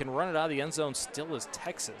where they can run it out of the end zone still is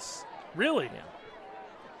Texas. Really? Yeah.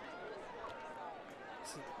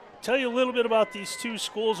 Tell you a little bit about these two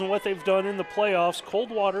schools and what they've done in the playoffs.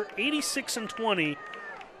 Coldwater, 86-20.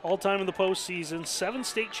 All-time in the postseason, 7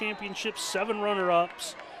 state championships, 7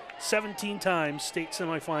 runner-ups, 17 times state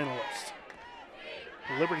semifinalists.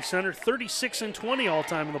 Liberty Center, 36-20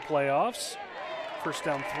 all-time in the playoffs. First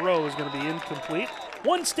down throw is going to be incomplete.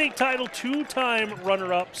 1 state title, 2-time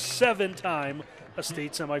runner-up, 7-time a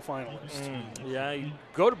state semifinalist. Yeah, you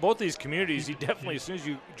go to both these communities, you definitely, as soon as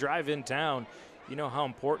you drive in town, you know how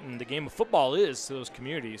important the game of football is to those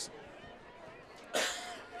communities.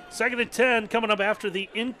 2nd and 10 coming up after the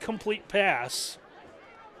incomplete pass.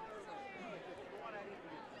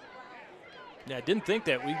 Yeah, I didn't think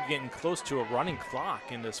that we'd be getting close to a running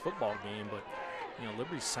clock in this football game, but you know,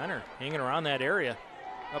 Liberty Center hanging around that area,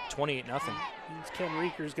 up 28-0. Ken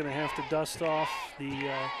Reeker's going to have to dust off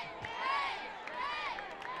the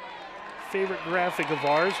favorite graphic of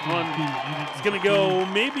ours. One is going to go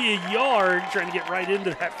maybe a yard, trying to get right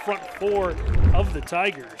into that front 4 of the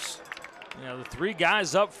Tigers. You know, the 3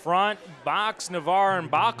 guys up front, Box, Navarre, and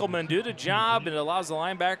Bockelman do the job, and it allows the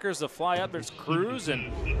linebackers to fly up. There's Cruz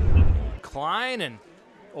and Klein and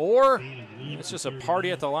Orr. It's just a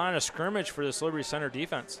party at the line of scrimmage for this Liberty Center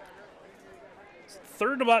defense.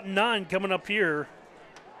 3rd and about 9 coming up here.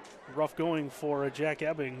 Rough going for Jack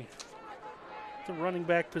Ebbing. The running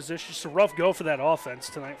back position. It's a rough go for that offense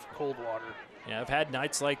tonight for Coldwater. Yeah, I've had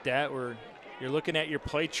nights like that where you're looking at your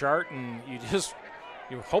play chart and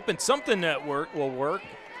you're hoping something that will work.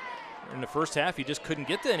 In the first half, he just couldn't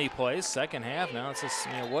get to any plays. Second half, now it's just,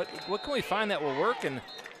 what can we find that will work? And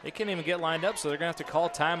they can't even get lined up, so they're going to have to call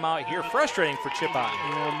timeout here. Frustrating for Chip Otten.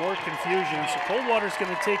 Yeah, more confusion. So Coldwater's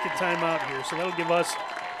going to take a timeout here. So that'll give us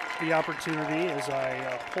the opportunity as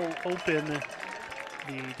I pull open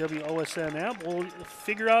the WOSN app. We'll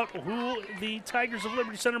figure out who the Tigers of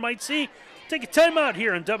Liberty Center might see. Take a timeout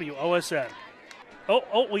here on WOSN.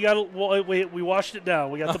 Oh, we washed it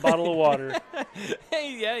down. We got the bottle of water.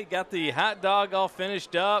 Hey, yeah, you got the hot dog all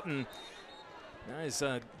finished up, and now he's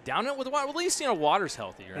down it with water. Well, at least, water's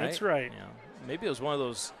healthy, right? That's right. Maybe it was one of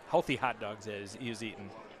those healthy hot dogs that he was eating.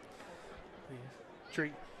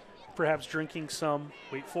 Perhaps drinking some,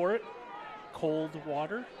 wait for it, cold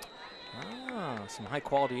water. Some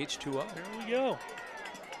high-quality H2O. There we go.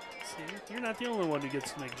 See, you're not the only one who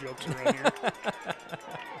gets to make jokes around here.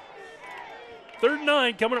 3rd and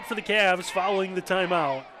 9 coming up for the Cavs following the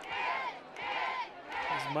timeout.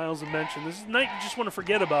 As Miles had mentioned, this is a night you just want to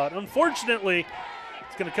forget about. Unfortunately,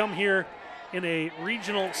 it's going to come here in a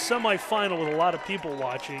regional semifinal with a lot of people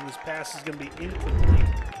watching. This pass is going to be incomplete.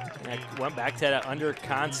 And I went back to that under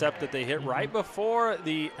concept that they hit right before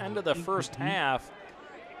the end of the first half.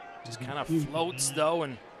 Just kind of floats, though,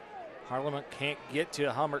 and Helmert can't get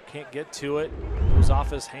to it. Goes off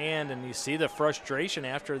his hand, and you see the frustration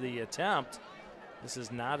after the attempt. This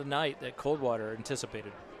is not a night that Coldwater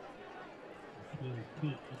anticipated.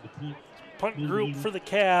 Punt group for the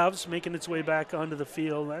Cavs making its way back onto the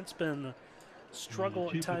field. That's been a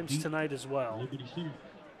struggle at times tonight as well.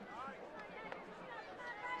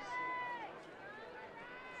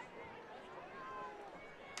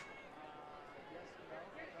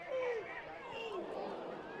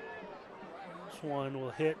 This one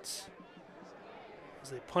will hit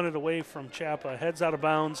as they punt it away from Chapa. Heads out of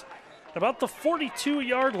bounds. About the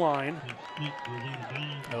 42-yard line.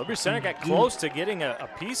 Liberty Center got close to getting a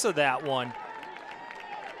piece of that one.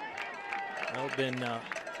 That would have been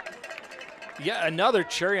yet another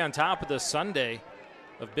cherry on top of the Sunday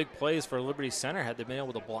of big plays for Liberty Center had they been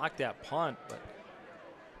able to block that punt. But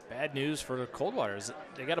bad news for the Coldwaters.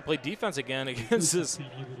 They got to play defense again against this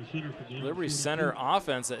Liberty Center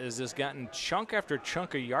offense that has just gotten chunk after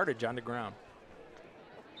chunk of yardage on the ground.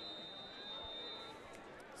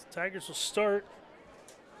 Tigers will start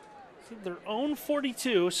their own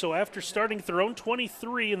 42, so after starting at their own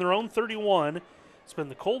 23 and their own 31, it's been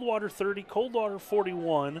the Coldwater 30, Coldwater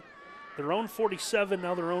 41, their own 47,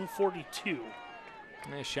 now their own 42.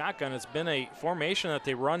 And a shotgun, it's been a formation that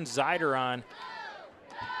they run Zyder on.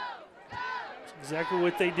 That's exactly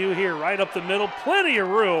what they do here, right up the middle, plenty of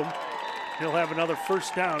room. He'll have another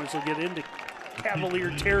first down as he'll get into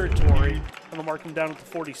Cavalier territory, and they'll mark him down at the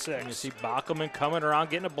 46. And you see Bockelman coming around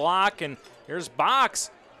getting a block, and here's Box,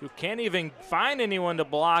 who can't even find anyone to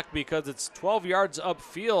block because it's 12 yards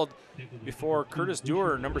upfield before Curtis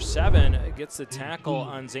Dewar, number 7, gets the tackle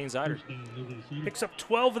on Zane Zyder. Picks up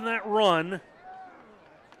 12 in that run.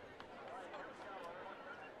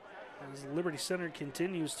 As Liberty Center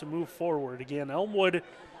continues to move forward. Again, Elmwood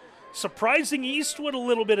surprising Eastwood a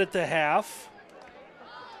little bit at the half.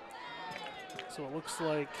 So it looks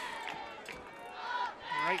like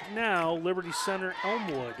right now, Liberty Center,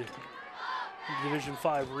 Elmwood in the Division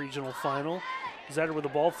 5 regional final. Zyder with a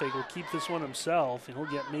ball fake will keep this one himself, and he'll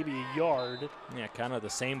get maybe a yard. Yeah, kind of the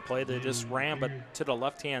same play they just ran, but to the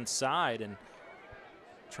left-hand side, and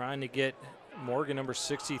trying to get Morgan, number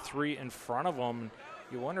 63, in front of him.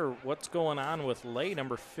 You wonder what's going on with Lay,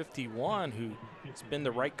 number 51, who's been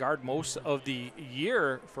the right guard most of the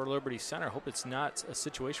year for Liberty Center. Hope it's not a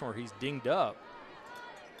situation where he's dinged up.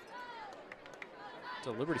 It's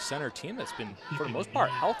a Liberty Center team that's been, for the most part,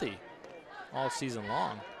 healthy all season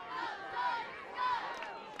long.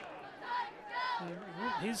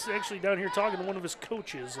 He's actually down here talking to one of his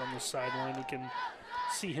coaches on the sideline. We can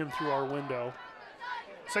see him through our window.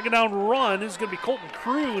 Second down run is going to be Colton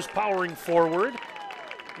Cruz powering forward,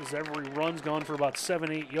 as every run's gone for about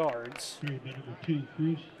 7-8 yards.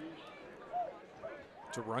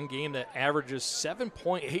 It's a run game that averages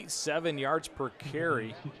 7.87 yards per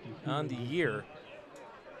carry on the year.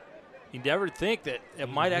 You never think that it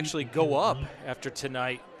might actually go up after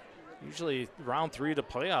tonight. Usually round 3 of the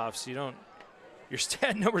playoffs, your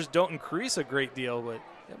stat numbers don't increase a great deal, but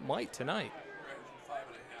it might tonight.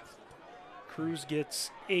 Cruz gets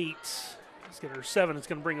 8. He's got her 7. It's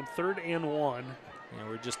going to bring him 3rd and 1. And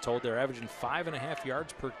we're just told they're averaging 5.5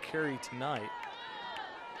 yards per carry tonight.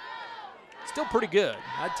 Still pretty good.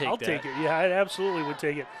 I'll take it. Yeah, I absolutely would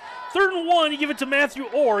take it. 3rd and 1, you give it to Matthew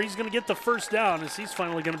Orr. He's going to get the first down as he's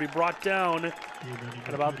finally going to be brought down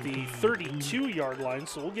at about the 32-yard line.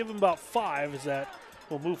 So we'll give him about 5 as that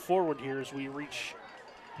will move forward here as we reach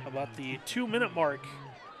About the 2-minute mark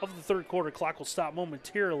of the third quarter. Clock will stop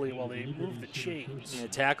momentarily while they move the chains. And a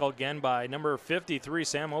tackle again by number 53,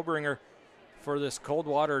 Sam Obringer, for this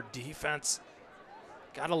Coldwater defense.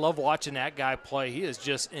 Gotta love watching that guy play. He is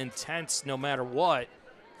just intense no matter what.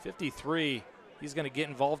 53, he's going to get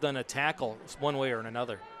involved on a tackle one way or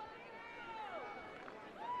another.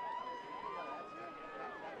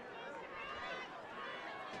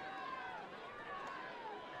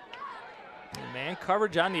 Man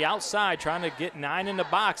coverage on the outside, trying to get 9 in the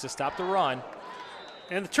box to stop the run.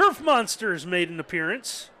 And the Turf Monsters made an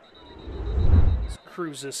appearance.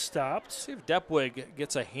 Cruz is stopped. See if Depwig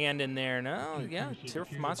gets a hand in there. No, yeah, Turf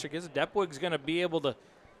Monster gets it. Depwig's going to be able to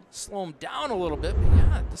slow him down a little bit. But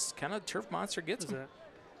yeah, this kind of Turf Monster gets him.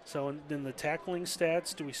 So in the tackling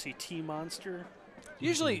stats, do we see T-Monster?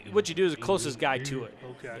 Usually what you do is the closest guy to it.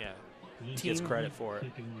 Okay. Yeah, he gets credit for it.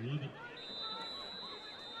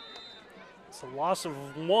 It's a loss of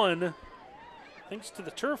 1 thanks to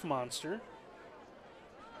the Turf Monster.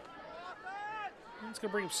 It's going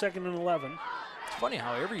to bring him 2nd and 11. It's funny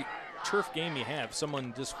how every turf game you have,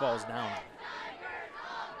 someone just falls down.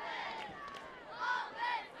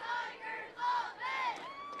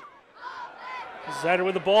 Zider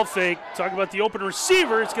with the ball fake. Talk about the open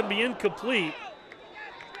receiver. It's going to be incomplete.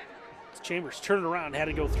 Chambers turned around, had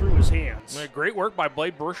to go through his hands. Great work by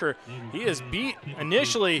Blade Burscher. He is beat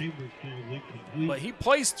initially, but he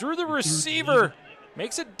plays through the receiver.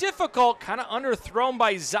 Makes it difficult, kind of underthrown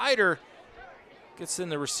by Zider. Gets in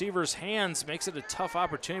the receiver's hands, makes it a tough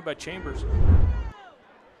opportunity by Chambers.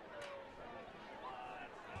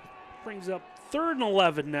 Brings up 3rd and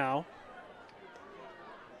 11 now.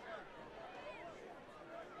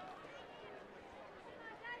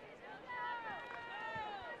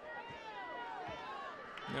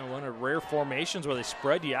 You know, one of rare formations where they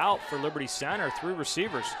spread you out for Liberty Center, 3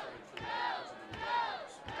 receivers.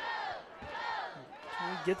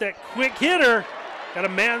 Get that quick hitter. Got a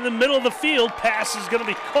man in the middle of the field. Pass is going to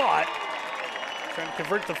be caught. Trying to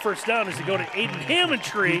convert the first down as they go to Aiden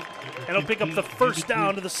Hammondtree, and he'll pick up the first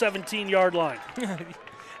down to the 17-yard line.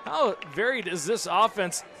 How varied is this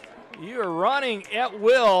offense? You are running at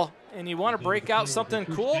will, and you want to break out something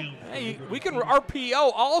cool? Hey, we can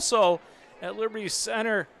RPO also at Liberty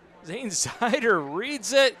Center. Zane Zider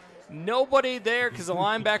reads it. Nobody there because the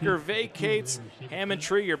linebacker vacates.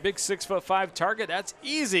 Hammondtree, your big 6'5" target. That's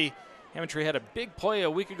easy. Hammondtree had a big play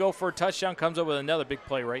a week ago for a touchdown. Comes up with another big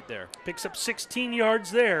play right there. Picks up 16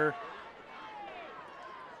 yards there.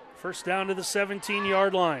 First down to the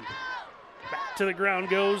 17-yard line. Back to the ground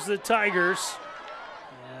goes the Tigers.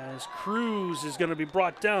 As Cruz is going to be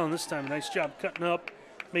brought down this time. Nice job cutting up,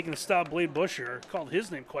 making the stop. Blade Burscher called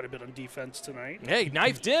his name quite a bit on defense tonight. Hey,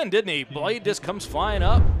 knifed in, didn't he? Blade just comes flying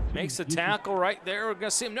up, makes the tackle right there. We're going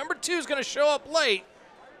to see him. Number 2 is going to show up late.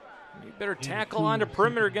 You better tackle on the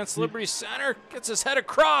perimeter against Liberty Center. Gets his head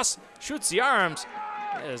across, shoots the arms.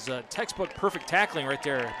 That is textbook perfect tackling right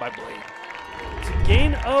there by Blade. It's a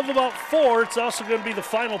gain of about 4. It's also going to be the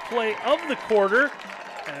final play of the quarter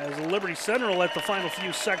as Liberty Center will let the final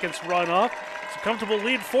few seconds run off. It's a comfortable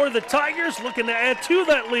lead for the Tigers, looking to add to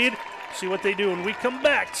that lead. See what they do when we come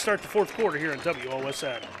back to start the fourth quarter here on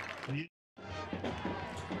WOSN.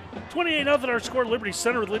 28-0 our score. Liberty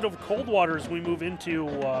Center with lead over Coldwater as we move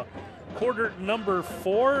into quarter number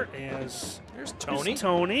 4. As there's Tony.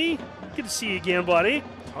 Tony, good to see you again, buddy.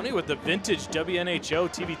 Tony with the vintage WNHO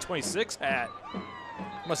TV 26 hat.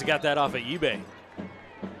 Must have got that off of eBay.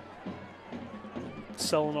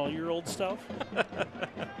 Selling all your old stuff.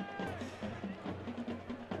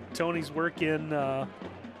 Tony's working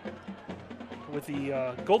with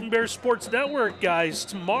the Golden Bears Sports Network guys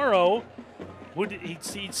tomorrow.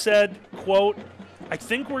 He said, quote, I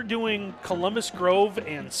think we're doing Columbus Grove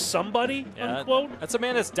and somebody, unquote. That's a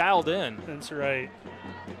man that's dialed in. That's right.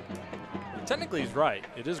 Technically, he's right.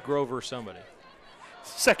 It is Grove or somebody.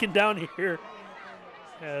 Second down here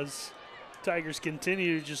as Tigers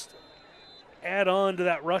continue to just add on to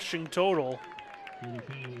that rushing total.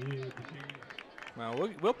 Well,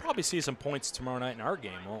 we'll probably see some points tomorrow night in our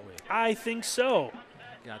game, won't we? I think so.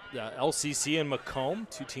 Got LCC and Macomb,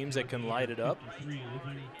 2 teams that can light it up.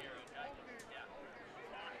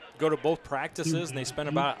 Go to both practices, and they spend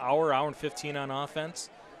about an hour and 15 on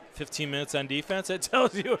offense, 15 minutes on defense. It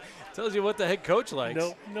tells you what the head coach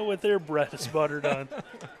likes. Know what their bread is buttered on.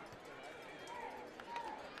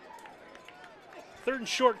 3rd and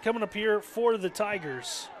short coming up here for the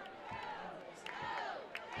Tigers.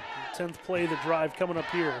 10th play of the drive coming up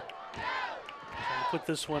here. Trying to put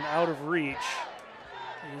this one out of reach.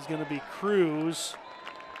 It is going to be Cruz.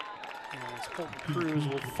 And Colton Cruz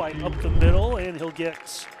will fight up the middle, and he'll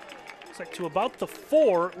get Looks like to about the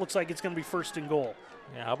 4. Looks like it's going to be first and goal.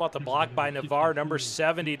 Yeah, how about the block by Navarre, number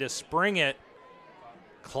 70, to spring it.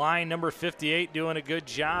 Klein, number 58, doing a good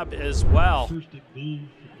job as well.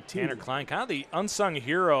 Tanner Klein, kind of the unsung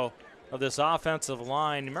hero of this offensive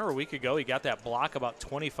line. Remember a week ago he got that block about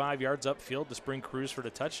 25 yards upfield to spring Cruz for the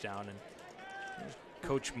touchdown. And there's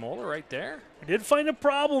Coach Moeller right there. I did find a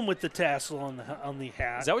problem with the tassel on the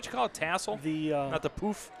hat. Is that what you call a tassel? Not the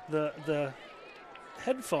poof? The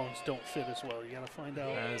headphones don't fit as well. You got to find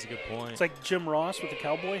out. That is a good point. It's like Jim Ross with the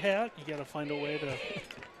cowboy hat. You got to find a way to.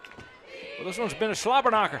 Well, this one's been a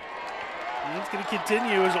slobberknocker. And it's going to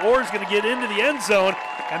continue as Orr's going to get into the end zone,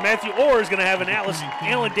 and Matthew Orr is going to have an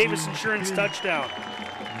Allen Davis Insurance touchdown.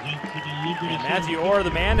 And Matthew Orr, the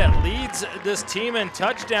man that leads this team in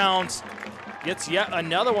touchdowns, gets yet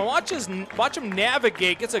another one. Watch him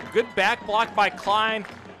navigate. Gets a good back block by Klein.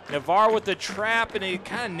 Navarre with the trap, and he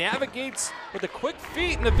kind of navigates with the quick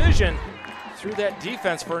feet and the vision through that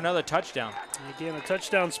defense for another touchdown. And again, a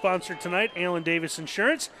touchdown sponsor tonight, Allen Davis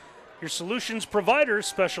Insurance, your solutions provider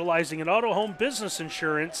specializing in auto, home, business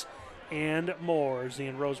insurance, and more.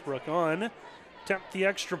 Zian Rosebrook on. Attempt the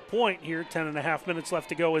extra point here. 10.5 minutes left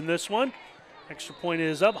to go in this one. Extra point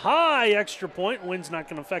is up high. Extra point. Wind's not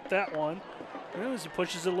going to affect that one. As he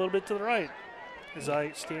pushes it a little bit to the right. As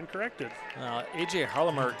I stand corrected. A.J.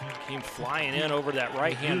 Harlemer came flying in over that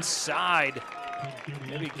right-hand side.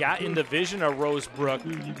 Maybe got in the vision of Rosebrook.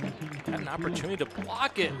 Had an opportunity to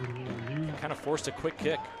block it. Kind of forced a quick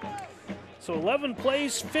kick. So 11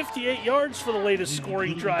 plays, 58 yards for the latest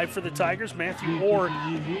scoring drive for the Tigers. Matthew Orr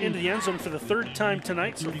into the end zone for the 3rd time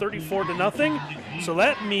tonight, so 34-0. So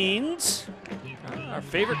that means our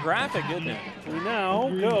favorite graphic, isn't it? We now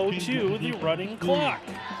go to the running clock.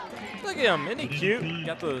 Look at him, isn't he cute?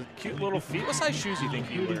 Got the cute little feet. What size shoes do you think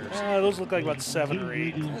he wears? Those look like about 7 or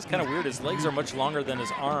 8. That's kind of weird. His legs are much longer than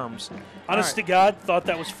his arms. Honest to God, thought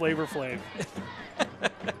that was Flavor Flav.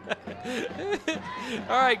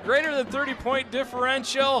 All right, greater than 30-point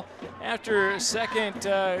differential after second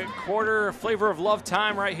quarter. Flavor of love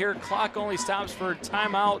time right here. Clock only stops for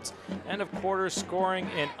timeouts. End of quarter scoring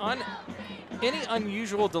and any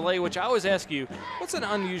unusual delay, which I always ask you, what's an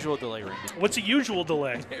unusual delay, Randy? What's a usual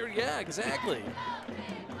delay? Yeah, exactly.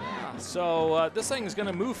 Yeah, so this thing is going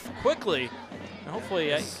to move quickly. And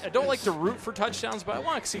hopefully, I don't like to root for touchdowns, but I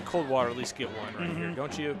want to see Coldwater at least get one right here,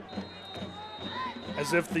 don't you?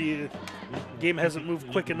 As if the game hasn't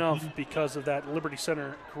moved quick enough because of that Liberty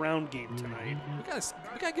Center ground game tonight.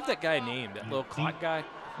 We gotta give that guy a name, that little clock guy.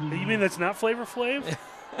 You mean that's not Flavor Flav?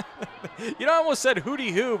 You know, I almost said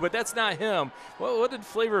Hootie Hoo, but that's not him. What did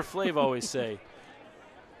Flavor Flav always say?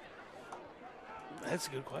 That's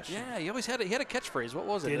a good question. Yeah, he always had a catchphrase. What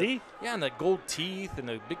was it? Did he? Yeah, and the gold teeth and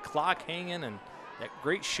the big clock hanging and that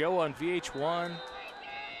great show on VH1,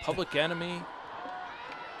 Public Enemy.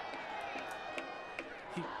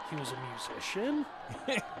 He was a musician?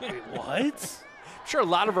 Wait, what? I'm sure a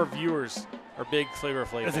lot of our viewers are big Flavor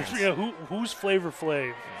Flav fans. Yeah, who's Flavor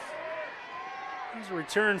Flav? He's a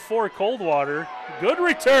return for Coldwater. Good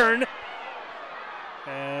return.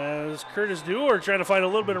 As Curtis Dewar trying to find a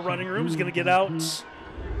little bit of running room. He's going to get out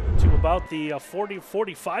to about the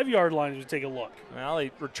 45-yard line as we take a look. Well,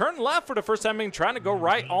 he returned left for the first time, trying to go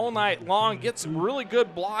right all night long. Gets some really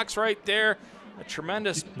good blocks right there. A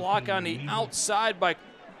tremendous block on the outside by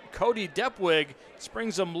Cody Depwig.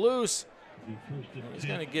 Springs him loose. He's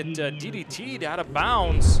going to get DDT'd out of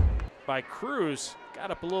bounds by Cruz.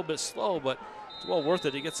 Got up a little bit slow, but it's well worth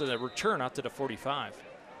it. He gets a return out to the 45.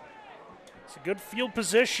 It's a good field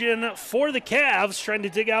position for the Cavs, trying to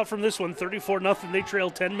dig out from this one. 34-0. They trail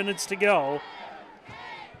 10 minutes to go.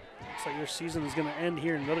 Looks like your season is going to end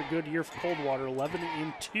here. Another good year for Coldwater,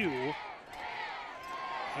 11-2.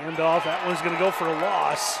 Handoff. That one's going to go for a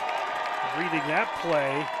loss. Reading that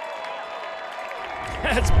play.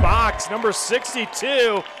 That's Box, number 62.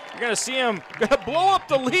 You're going to see him blow up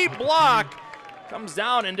the lead block. Comes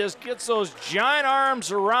down and just gets those giant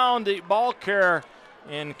arms around the ball carrier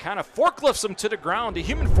and kind of forklifts him to the ground. A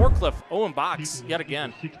human forklift, Owen Box, yet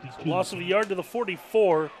again. So loss of a yard to the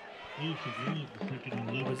 44.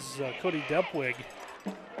 It was Cody Depwig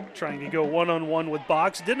trying to go one-on-one with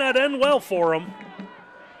Box. Did not end well for him.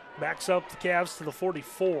 Backs up the Cavs to the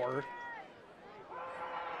 44.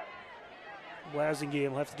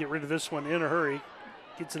 Blasingame will have to get rid of this one in a hurry.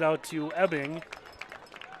 Gets it out to Ebbing.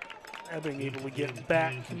 Ebbing able to get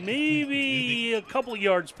back maybe a couple of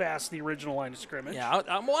yards past the original line of scrimmage. Yeah,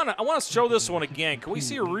 I want to show this one again. Can we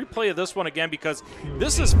see a replay of this one again? Because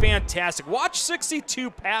this is fantastic. Watch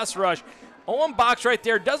 62 pass rush. Owen Box right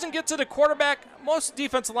there. Doesn't get to the quarterback. most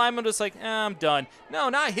defensive linemen are just like, I'm done. No,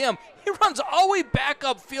 not him. He runs all the way back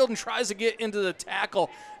upfield and tries to get into the tackle.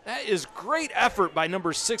 That is great effort by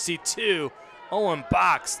number 62, Owen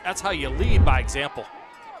Box. That's how you lead by example.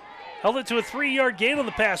 Held it to a 3-yard gain on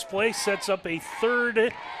the pass play, sets up a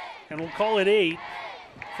 3rd, and we'll call it 8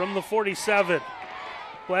 from the 47.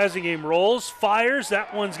 Blasingame rolls, fires.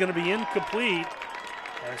 That one's going to be incomplete.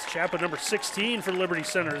 As Chapa, number 16 for Liberty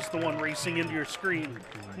Center, is the one racing into your screen.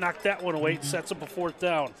 Knocked that one away. It sets up a 4th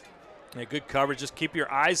down. Yeah, good coverage. Just keep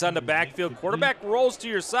your eyes on the backfield. Quarterback rolls to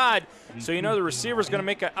your side, so you know the receiver's going to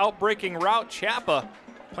make an outbreaking route. Chapa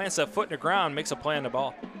plants that foot in the ground, makes a play on the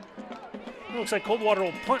ball. It looks like Coldwater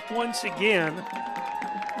will punt once again.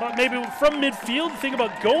 But maybe from midfield, think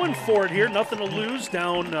about going for it here. Nothing to lose.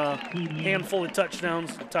 Down a handful of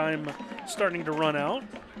touchdowns. Time starting to run out.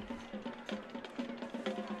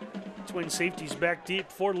 Twin safeties back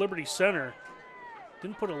deep for Liberty Center.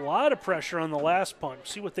 Didn't put a lot of pressure on the last punt.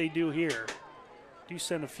 See what they do here. Do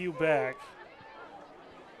send a few back.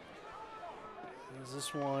 As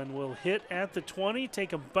this one will hit at the 20,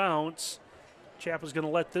 take a bounce. Chapa's going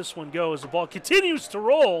to let this one go as the ball continues to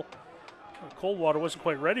roll. Coldwater wasn't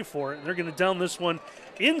quite ready for it. And they're going to down this one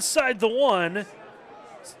inside the 1.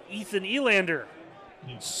 It's Ethan Elander,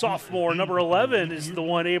 sophomore, number 11, is the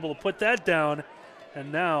one able to put that down.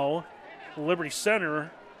 And now Liberty Center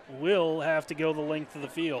will have to go the length of the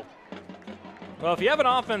field. Well, if you have an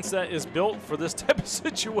offense that is built for this type of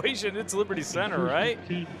situation, it's Liberty Center, right?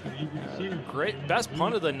 Great. Best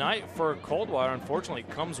punt of the night for Coldwater, unfortunately,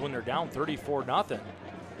 comes when they're down 34-0.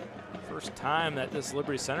 First time that this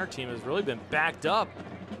Liberty Center team has really been backed up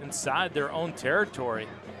inside their own territory.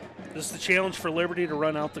 This is the challenge for Liberty to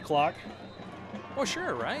run out the clock. Well,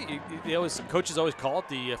 sure, right? Coaches always call it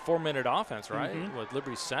the 4-minute offense, right? With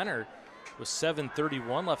Liberty Center, with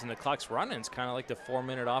 7:31 left and the clock's running, it's kind of like the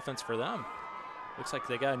 4-minute offense for them. Looks like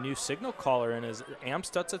they got a new signal caller in. Is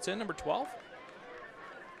Amstutz that's in, number 12?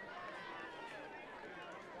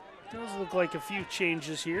 Does look like a few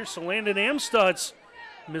changes here. So Landon Amstutz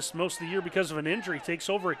missed most of the year because of an injury. Takes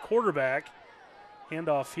over at quarterback.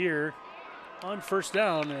 Handoff here on first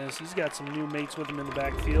down as he's got some new mates with him in the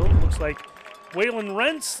backfield. Looks like Waylon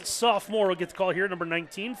Rentz, sophomore, will get the call here, number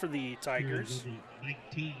 19 for the Tigers.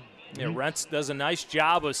 Yeah, Rentz does a nice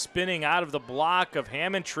job of spinning out of the block of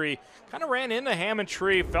Hammondtree. Kind of ran into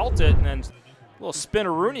Hammondtree, felt it, and then a little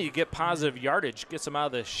spin-a-rooney, you get positive yardage. Gets them out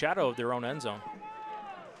of the shadow of their own end zone.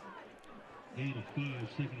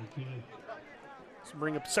 So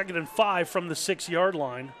bring up 2nd and 5 from the 6-yard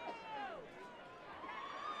line.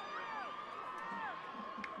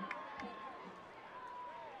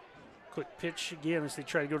 Quick pitch again as they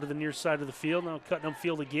try to go to the near side of the field. Now cutting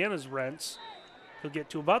upfield again is Rentz. He'll get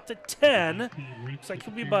to about the 10. Looks like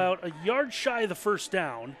he'll be about a yard shy of the first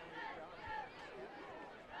down.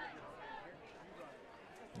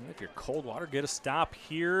 If you're Coldwater, get a stop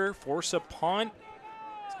here, force a punt.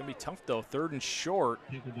 It's going to be tough, though. 3rd and short.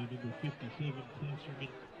 I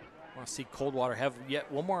want to see Coldwater have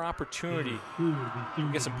yet one more opportunity to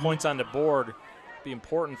get some points on the board. Be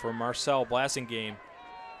important for Marcel Blasingame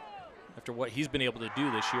after what he's been able to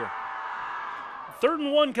do this year. 3rd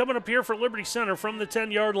and 1 coming up here for Liberty Center from the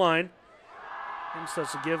 10-yard line. And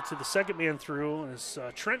starts to give to the second man through as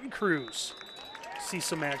Trenton Cruz sees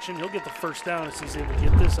some action. He'll get the first down as he's able to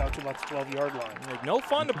get this out to about the 12-yard line. Like, no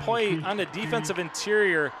fun to play on the defensive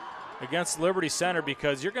interior against Liberty Center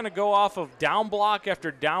because you're going to go off of down block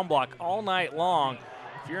after down block all night long.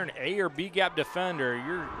 If you're an A or B gap defender,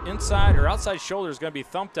 your inside or outside shoulder is going to be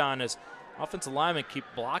thumped on as offensive linemen keep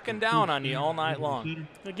blocking down on you all night long.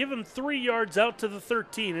 They give him 3 yards out to the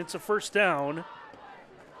 13. It's a first down.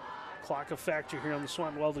 Clock a factor here on the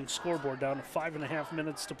Swanton Welding scoreboard, down to 5.5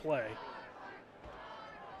 minutes to play.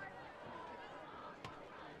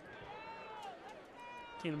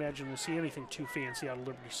 Can't imagine we'll see anything too fancy out of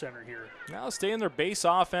Liberty Center here. Now stay in their base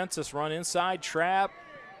offense. Just run inside, trap,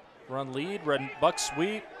 run lead, run buck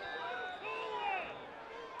sweep.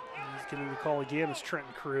 He's getting the call again as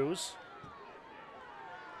Trenton Cruz.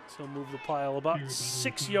 So move the pile about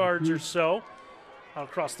 6 yards or so out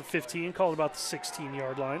across the 15, called about the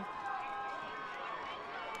 16-yard line.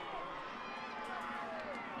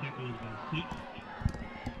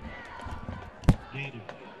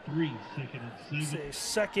 Say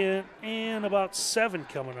 2nd and about 7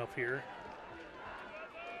 coming up here.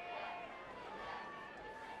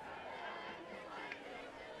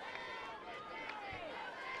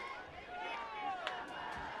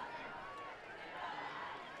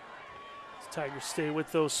 Tigers stay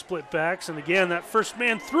with those split backs. And again, that first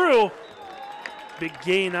man through. Big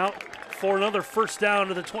gain out for another first down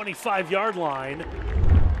to the 25-yard line.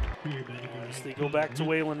 as they go back to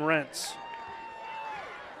Waylon Rentz.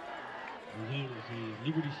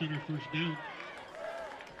 Liberty Center first down.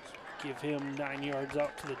 Give him 9 yards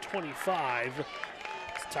out to the 25.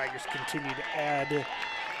 As Tigers continue to add an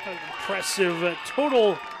impressive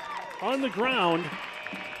total on the ground.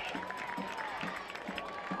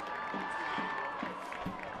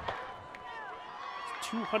 It's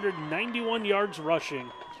 291 yards rushing.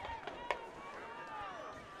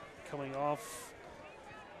 Coming off,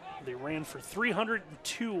 they ran for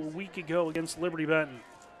 302 a week ago against Liberty Benton.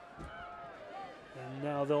 And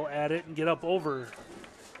now they'll add it and get up over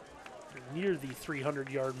near the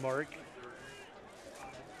 300-yard mark.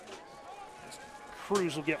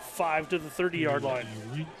 Cruz will get 5 to the 30-yard line.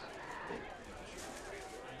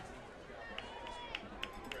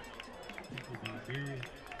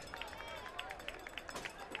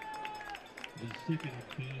 It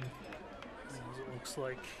looks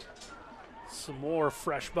like some more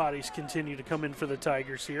fresh bodies continue to come in for the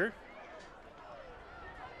Tigers here.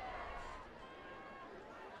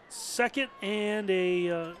 Second and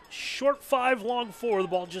a short 5, long 4. The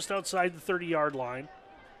ball just outside the 30-yard line.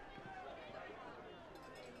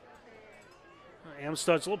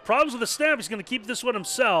 Amstutz, little problems with the snap. He's going to keep this one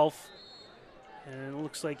himself. And it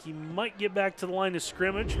looks like he might get back to the line of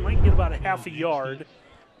scrimmage. Might get about a half a yard.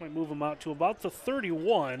 Might move him out to about the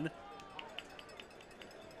 31.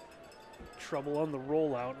 Trouble on the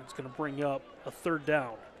rollout. It's going to bring up a 3rd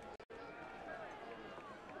down.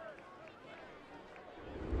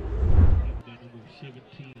 Number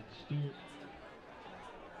 17, Stewart.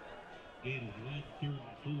 Gain of 1, 3rd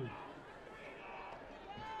and 4.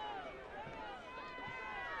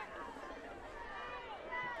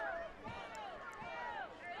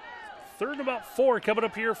 Third and about 4 coming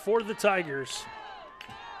up here for the Tigers.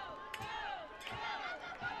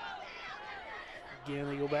 Again,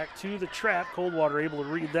 they go back to the trap. Coldwater able to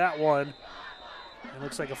read that one. It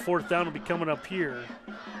looks like a 4th down will be coming up here.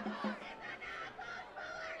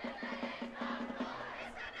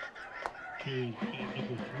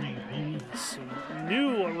 Some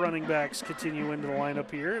new running backs continue into the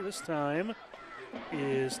lineup here. This time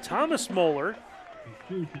is Thomas Moeller.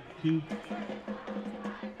 Give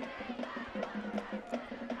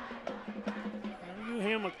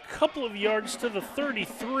him a couple of yards to the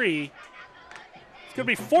 33. It's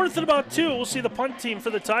going to be 4th and about 2. We'll see the punt team for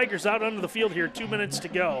the Tigers out onto the field here. 2 minutes to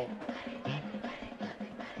go.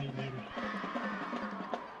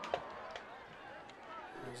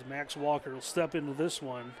 As Max Walker will step into this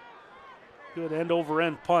one. Good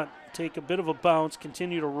end-over-end punt. Take a bit of a bounce,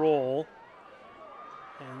 continue to roll.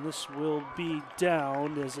 And this will be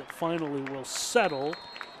down as it finally will settle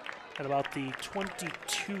at about the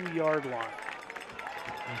 22-yard line.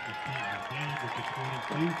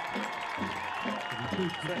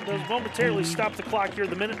 That does momentarily stop the clock here,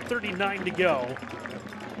 the minute 39 to go.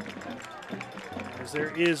 As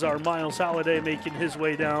there is our Miles Holliday making his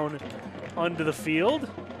way down onto the field.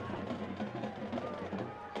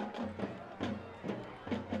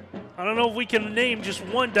 I don't know if we can name just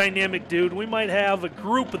one dynamic dude. We might have a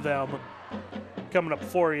group of them coming up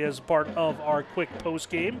for you as part of our quick post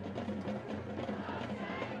game.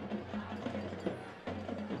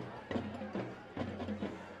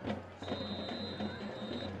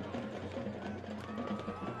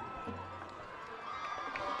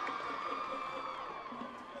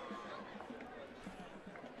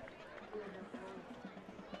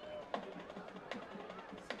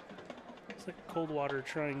 Coldwater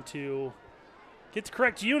trying to get the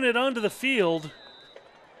correct unit onto the field.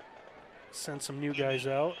 Send some new guys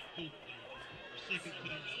out.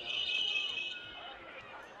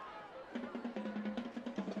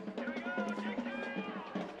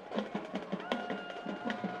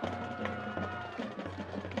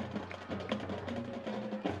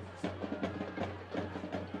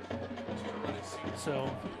 So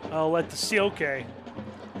I'll let the see. Okay.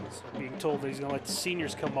 So being told that he's going to let the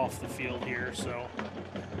seniors come off the field here, so.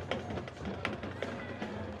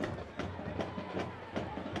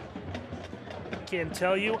 Can't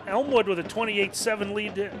tell you. Elmwood with a 28-7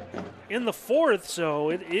 lead in the 4th, so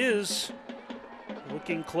it is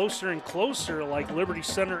looking closer and closer, like Liberty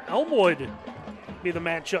Center Elmwood be the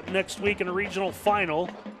matchup next week in a regional final.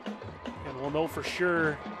 And we'll know for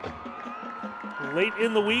sure late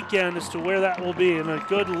in the weekend as to where that will be. And a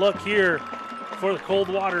good look here for the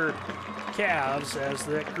Coldwater Cavs as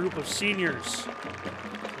that group of seniors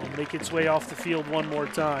will make its way off the field one more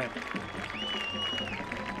time.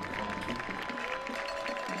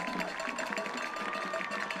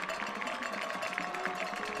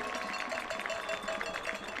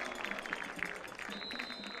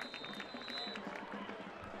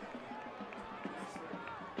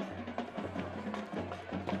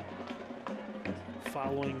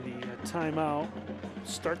 following the timeout.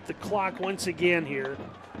 Start the clock once again here.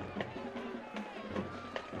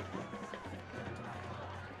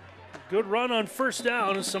 Good run on first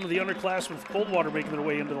down as some of the underclassmen from Coldwater making their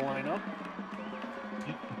way into the lineup.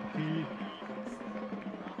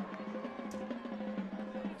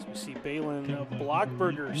 As we see Balin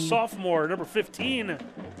Blockberger, sophomore, number 15,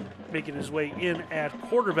 making his way in at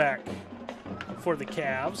quarterback for the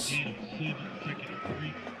Cavs.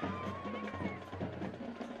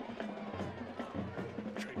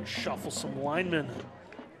 Trying to shuffle some linemen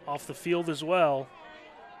off the field as well.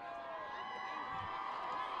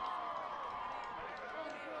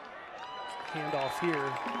 Handoff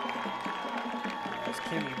here. As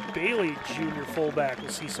Kenny Bailey, junior fullback, will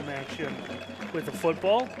see some action with the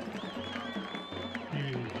football.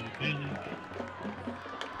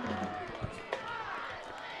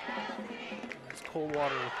 As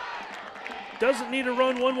Coldwater doesn't need to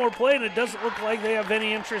run one more play, and it doesn't look like they have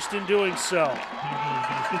any interest in doing so.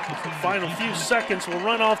 The final few seconds will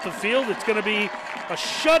run off the field. It's going to be a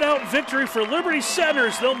shutout victory for Liberty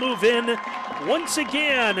Centers. They'll move in once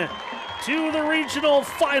again to the regional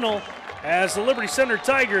final as the Liberty Center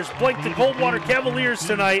Tigers blank the Coldwater Cavaliers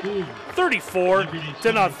tonight,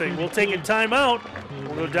 34-0. We'll take a timeout.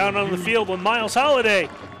 We'll go down on the field with Miles Holliday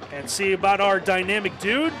and see about our dynamic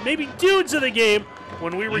dude, maybe dudes of the game,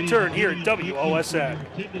 when we return here at WOSN.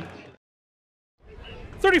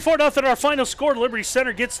 34-0 our final score. Liberty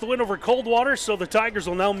Center gets the win over Coldwater, so the Tigers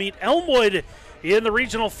will now meet Elmwood in the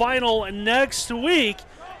regional final next week.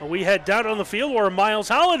 We head down on the field where Miles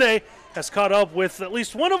Holliday has caught up with at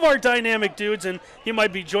least one of our dynamic dudes, and he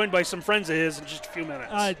might be joined by some friends of his in just a few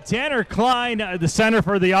minutes. Tanner Klein, the center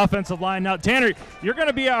for the offensive line. Now, Tanner, you're going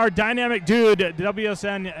to be our dynamic dude at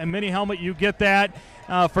WSN mini helmet. You get that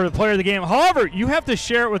for the player of the game. However, you have to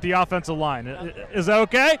share it with the offensive line. Is that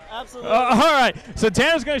okay? Absolutely. All right. So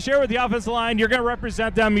Tanner's going to share it with the offensive line. You're going to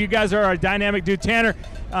represent them. You guys are our dynamic dude. Tanner,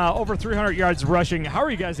 over 300 yards rushing. How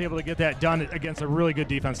are you guys able to get that done against a really good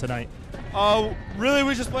defense tonight? Really,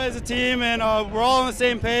 we just play as a team, and we're all on the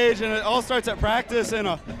same page, and it all starts at practice. And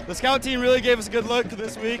the scout team really gave us a good look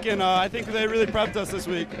this week, and I think they really prepped us this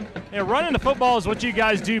week. Yeah, running the football is what you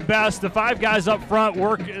guys do best. The five guys up front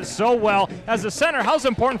work so well. As a center, how's it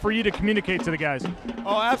important for you to communicate to the guys?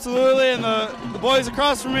 Oh, absolutely, and the boys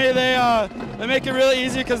across from me, they make it really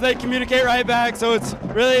easy because they communicate right back, so it's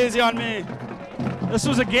really easy on me. This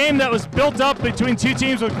was a game that was built up between two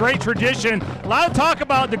teams with great tradition. A lot of talk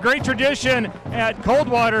about the great tradition at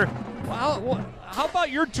Coldwater. Wow, how about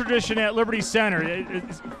your tradition at Liberty Center? It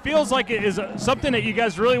feels like it is something that you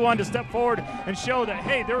guys really wanted to step forward and show that,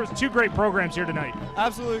 hey, there was two great programs here tonight.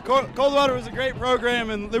 Absolutely. Coldwater was a great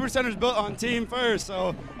program, and Liberty Center is built on team first,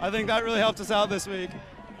 so I think that really helped us out this week.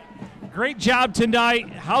 Great job tonight.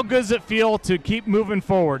 How good does it feel to keep moving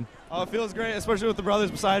forward? Oh, it feels great, especially with the brothers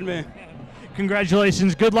beside me.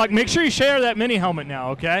 Congratulations. Good luck. Make sure you share that mini helmet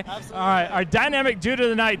now, okay? Absolutely. All right. Our dynamic dude of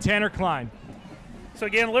the night, Tanner Klein. So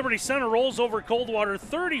again, Liberty Center rolls over Coldwater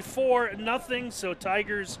 34-0. So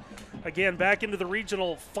Tigers, again, back into the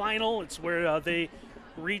regional final. It's where they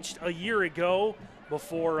reached a year ago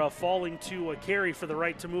before falling to Cary for the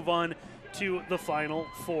right to move on to the Final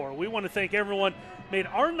Four. We want to thank everyone who made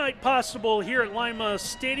our night possible here at Lima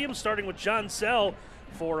Stadium, starting with John Zell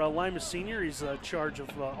for Lima Senior. He's in charge of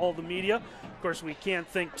all the media. Of course, we can't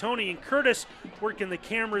thank Tony and Curtis working the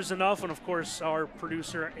cameras enough, and of course our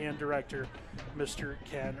producer and director, Mr.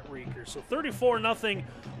 Ken Reeker. So 34-0,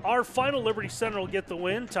 our final. Liberty Center will get the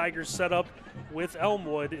win. Tigers set up with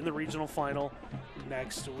Elmwood in the regional final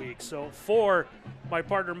next week. So for my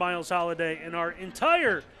partner Miles Holliday and our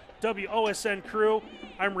entire WOSN crew,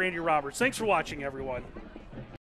 I'm Randy Roberts. Thanks for watching, everyone.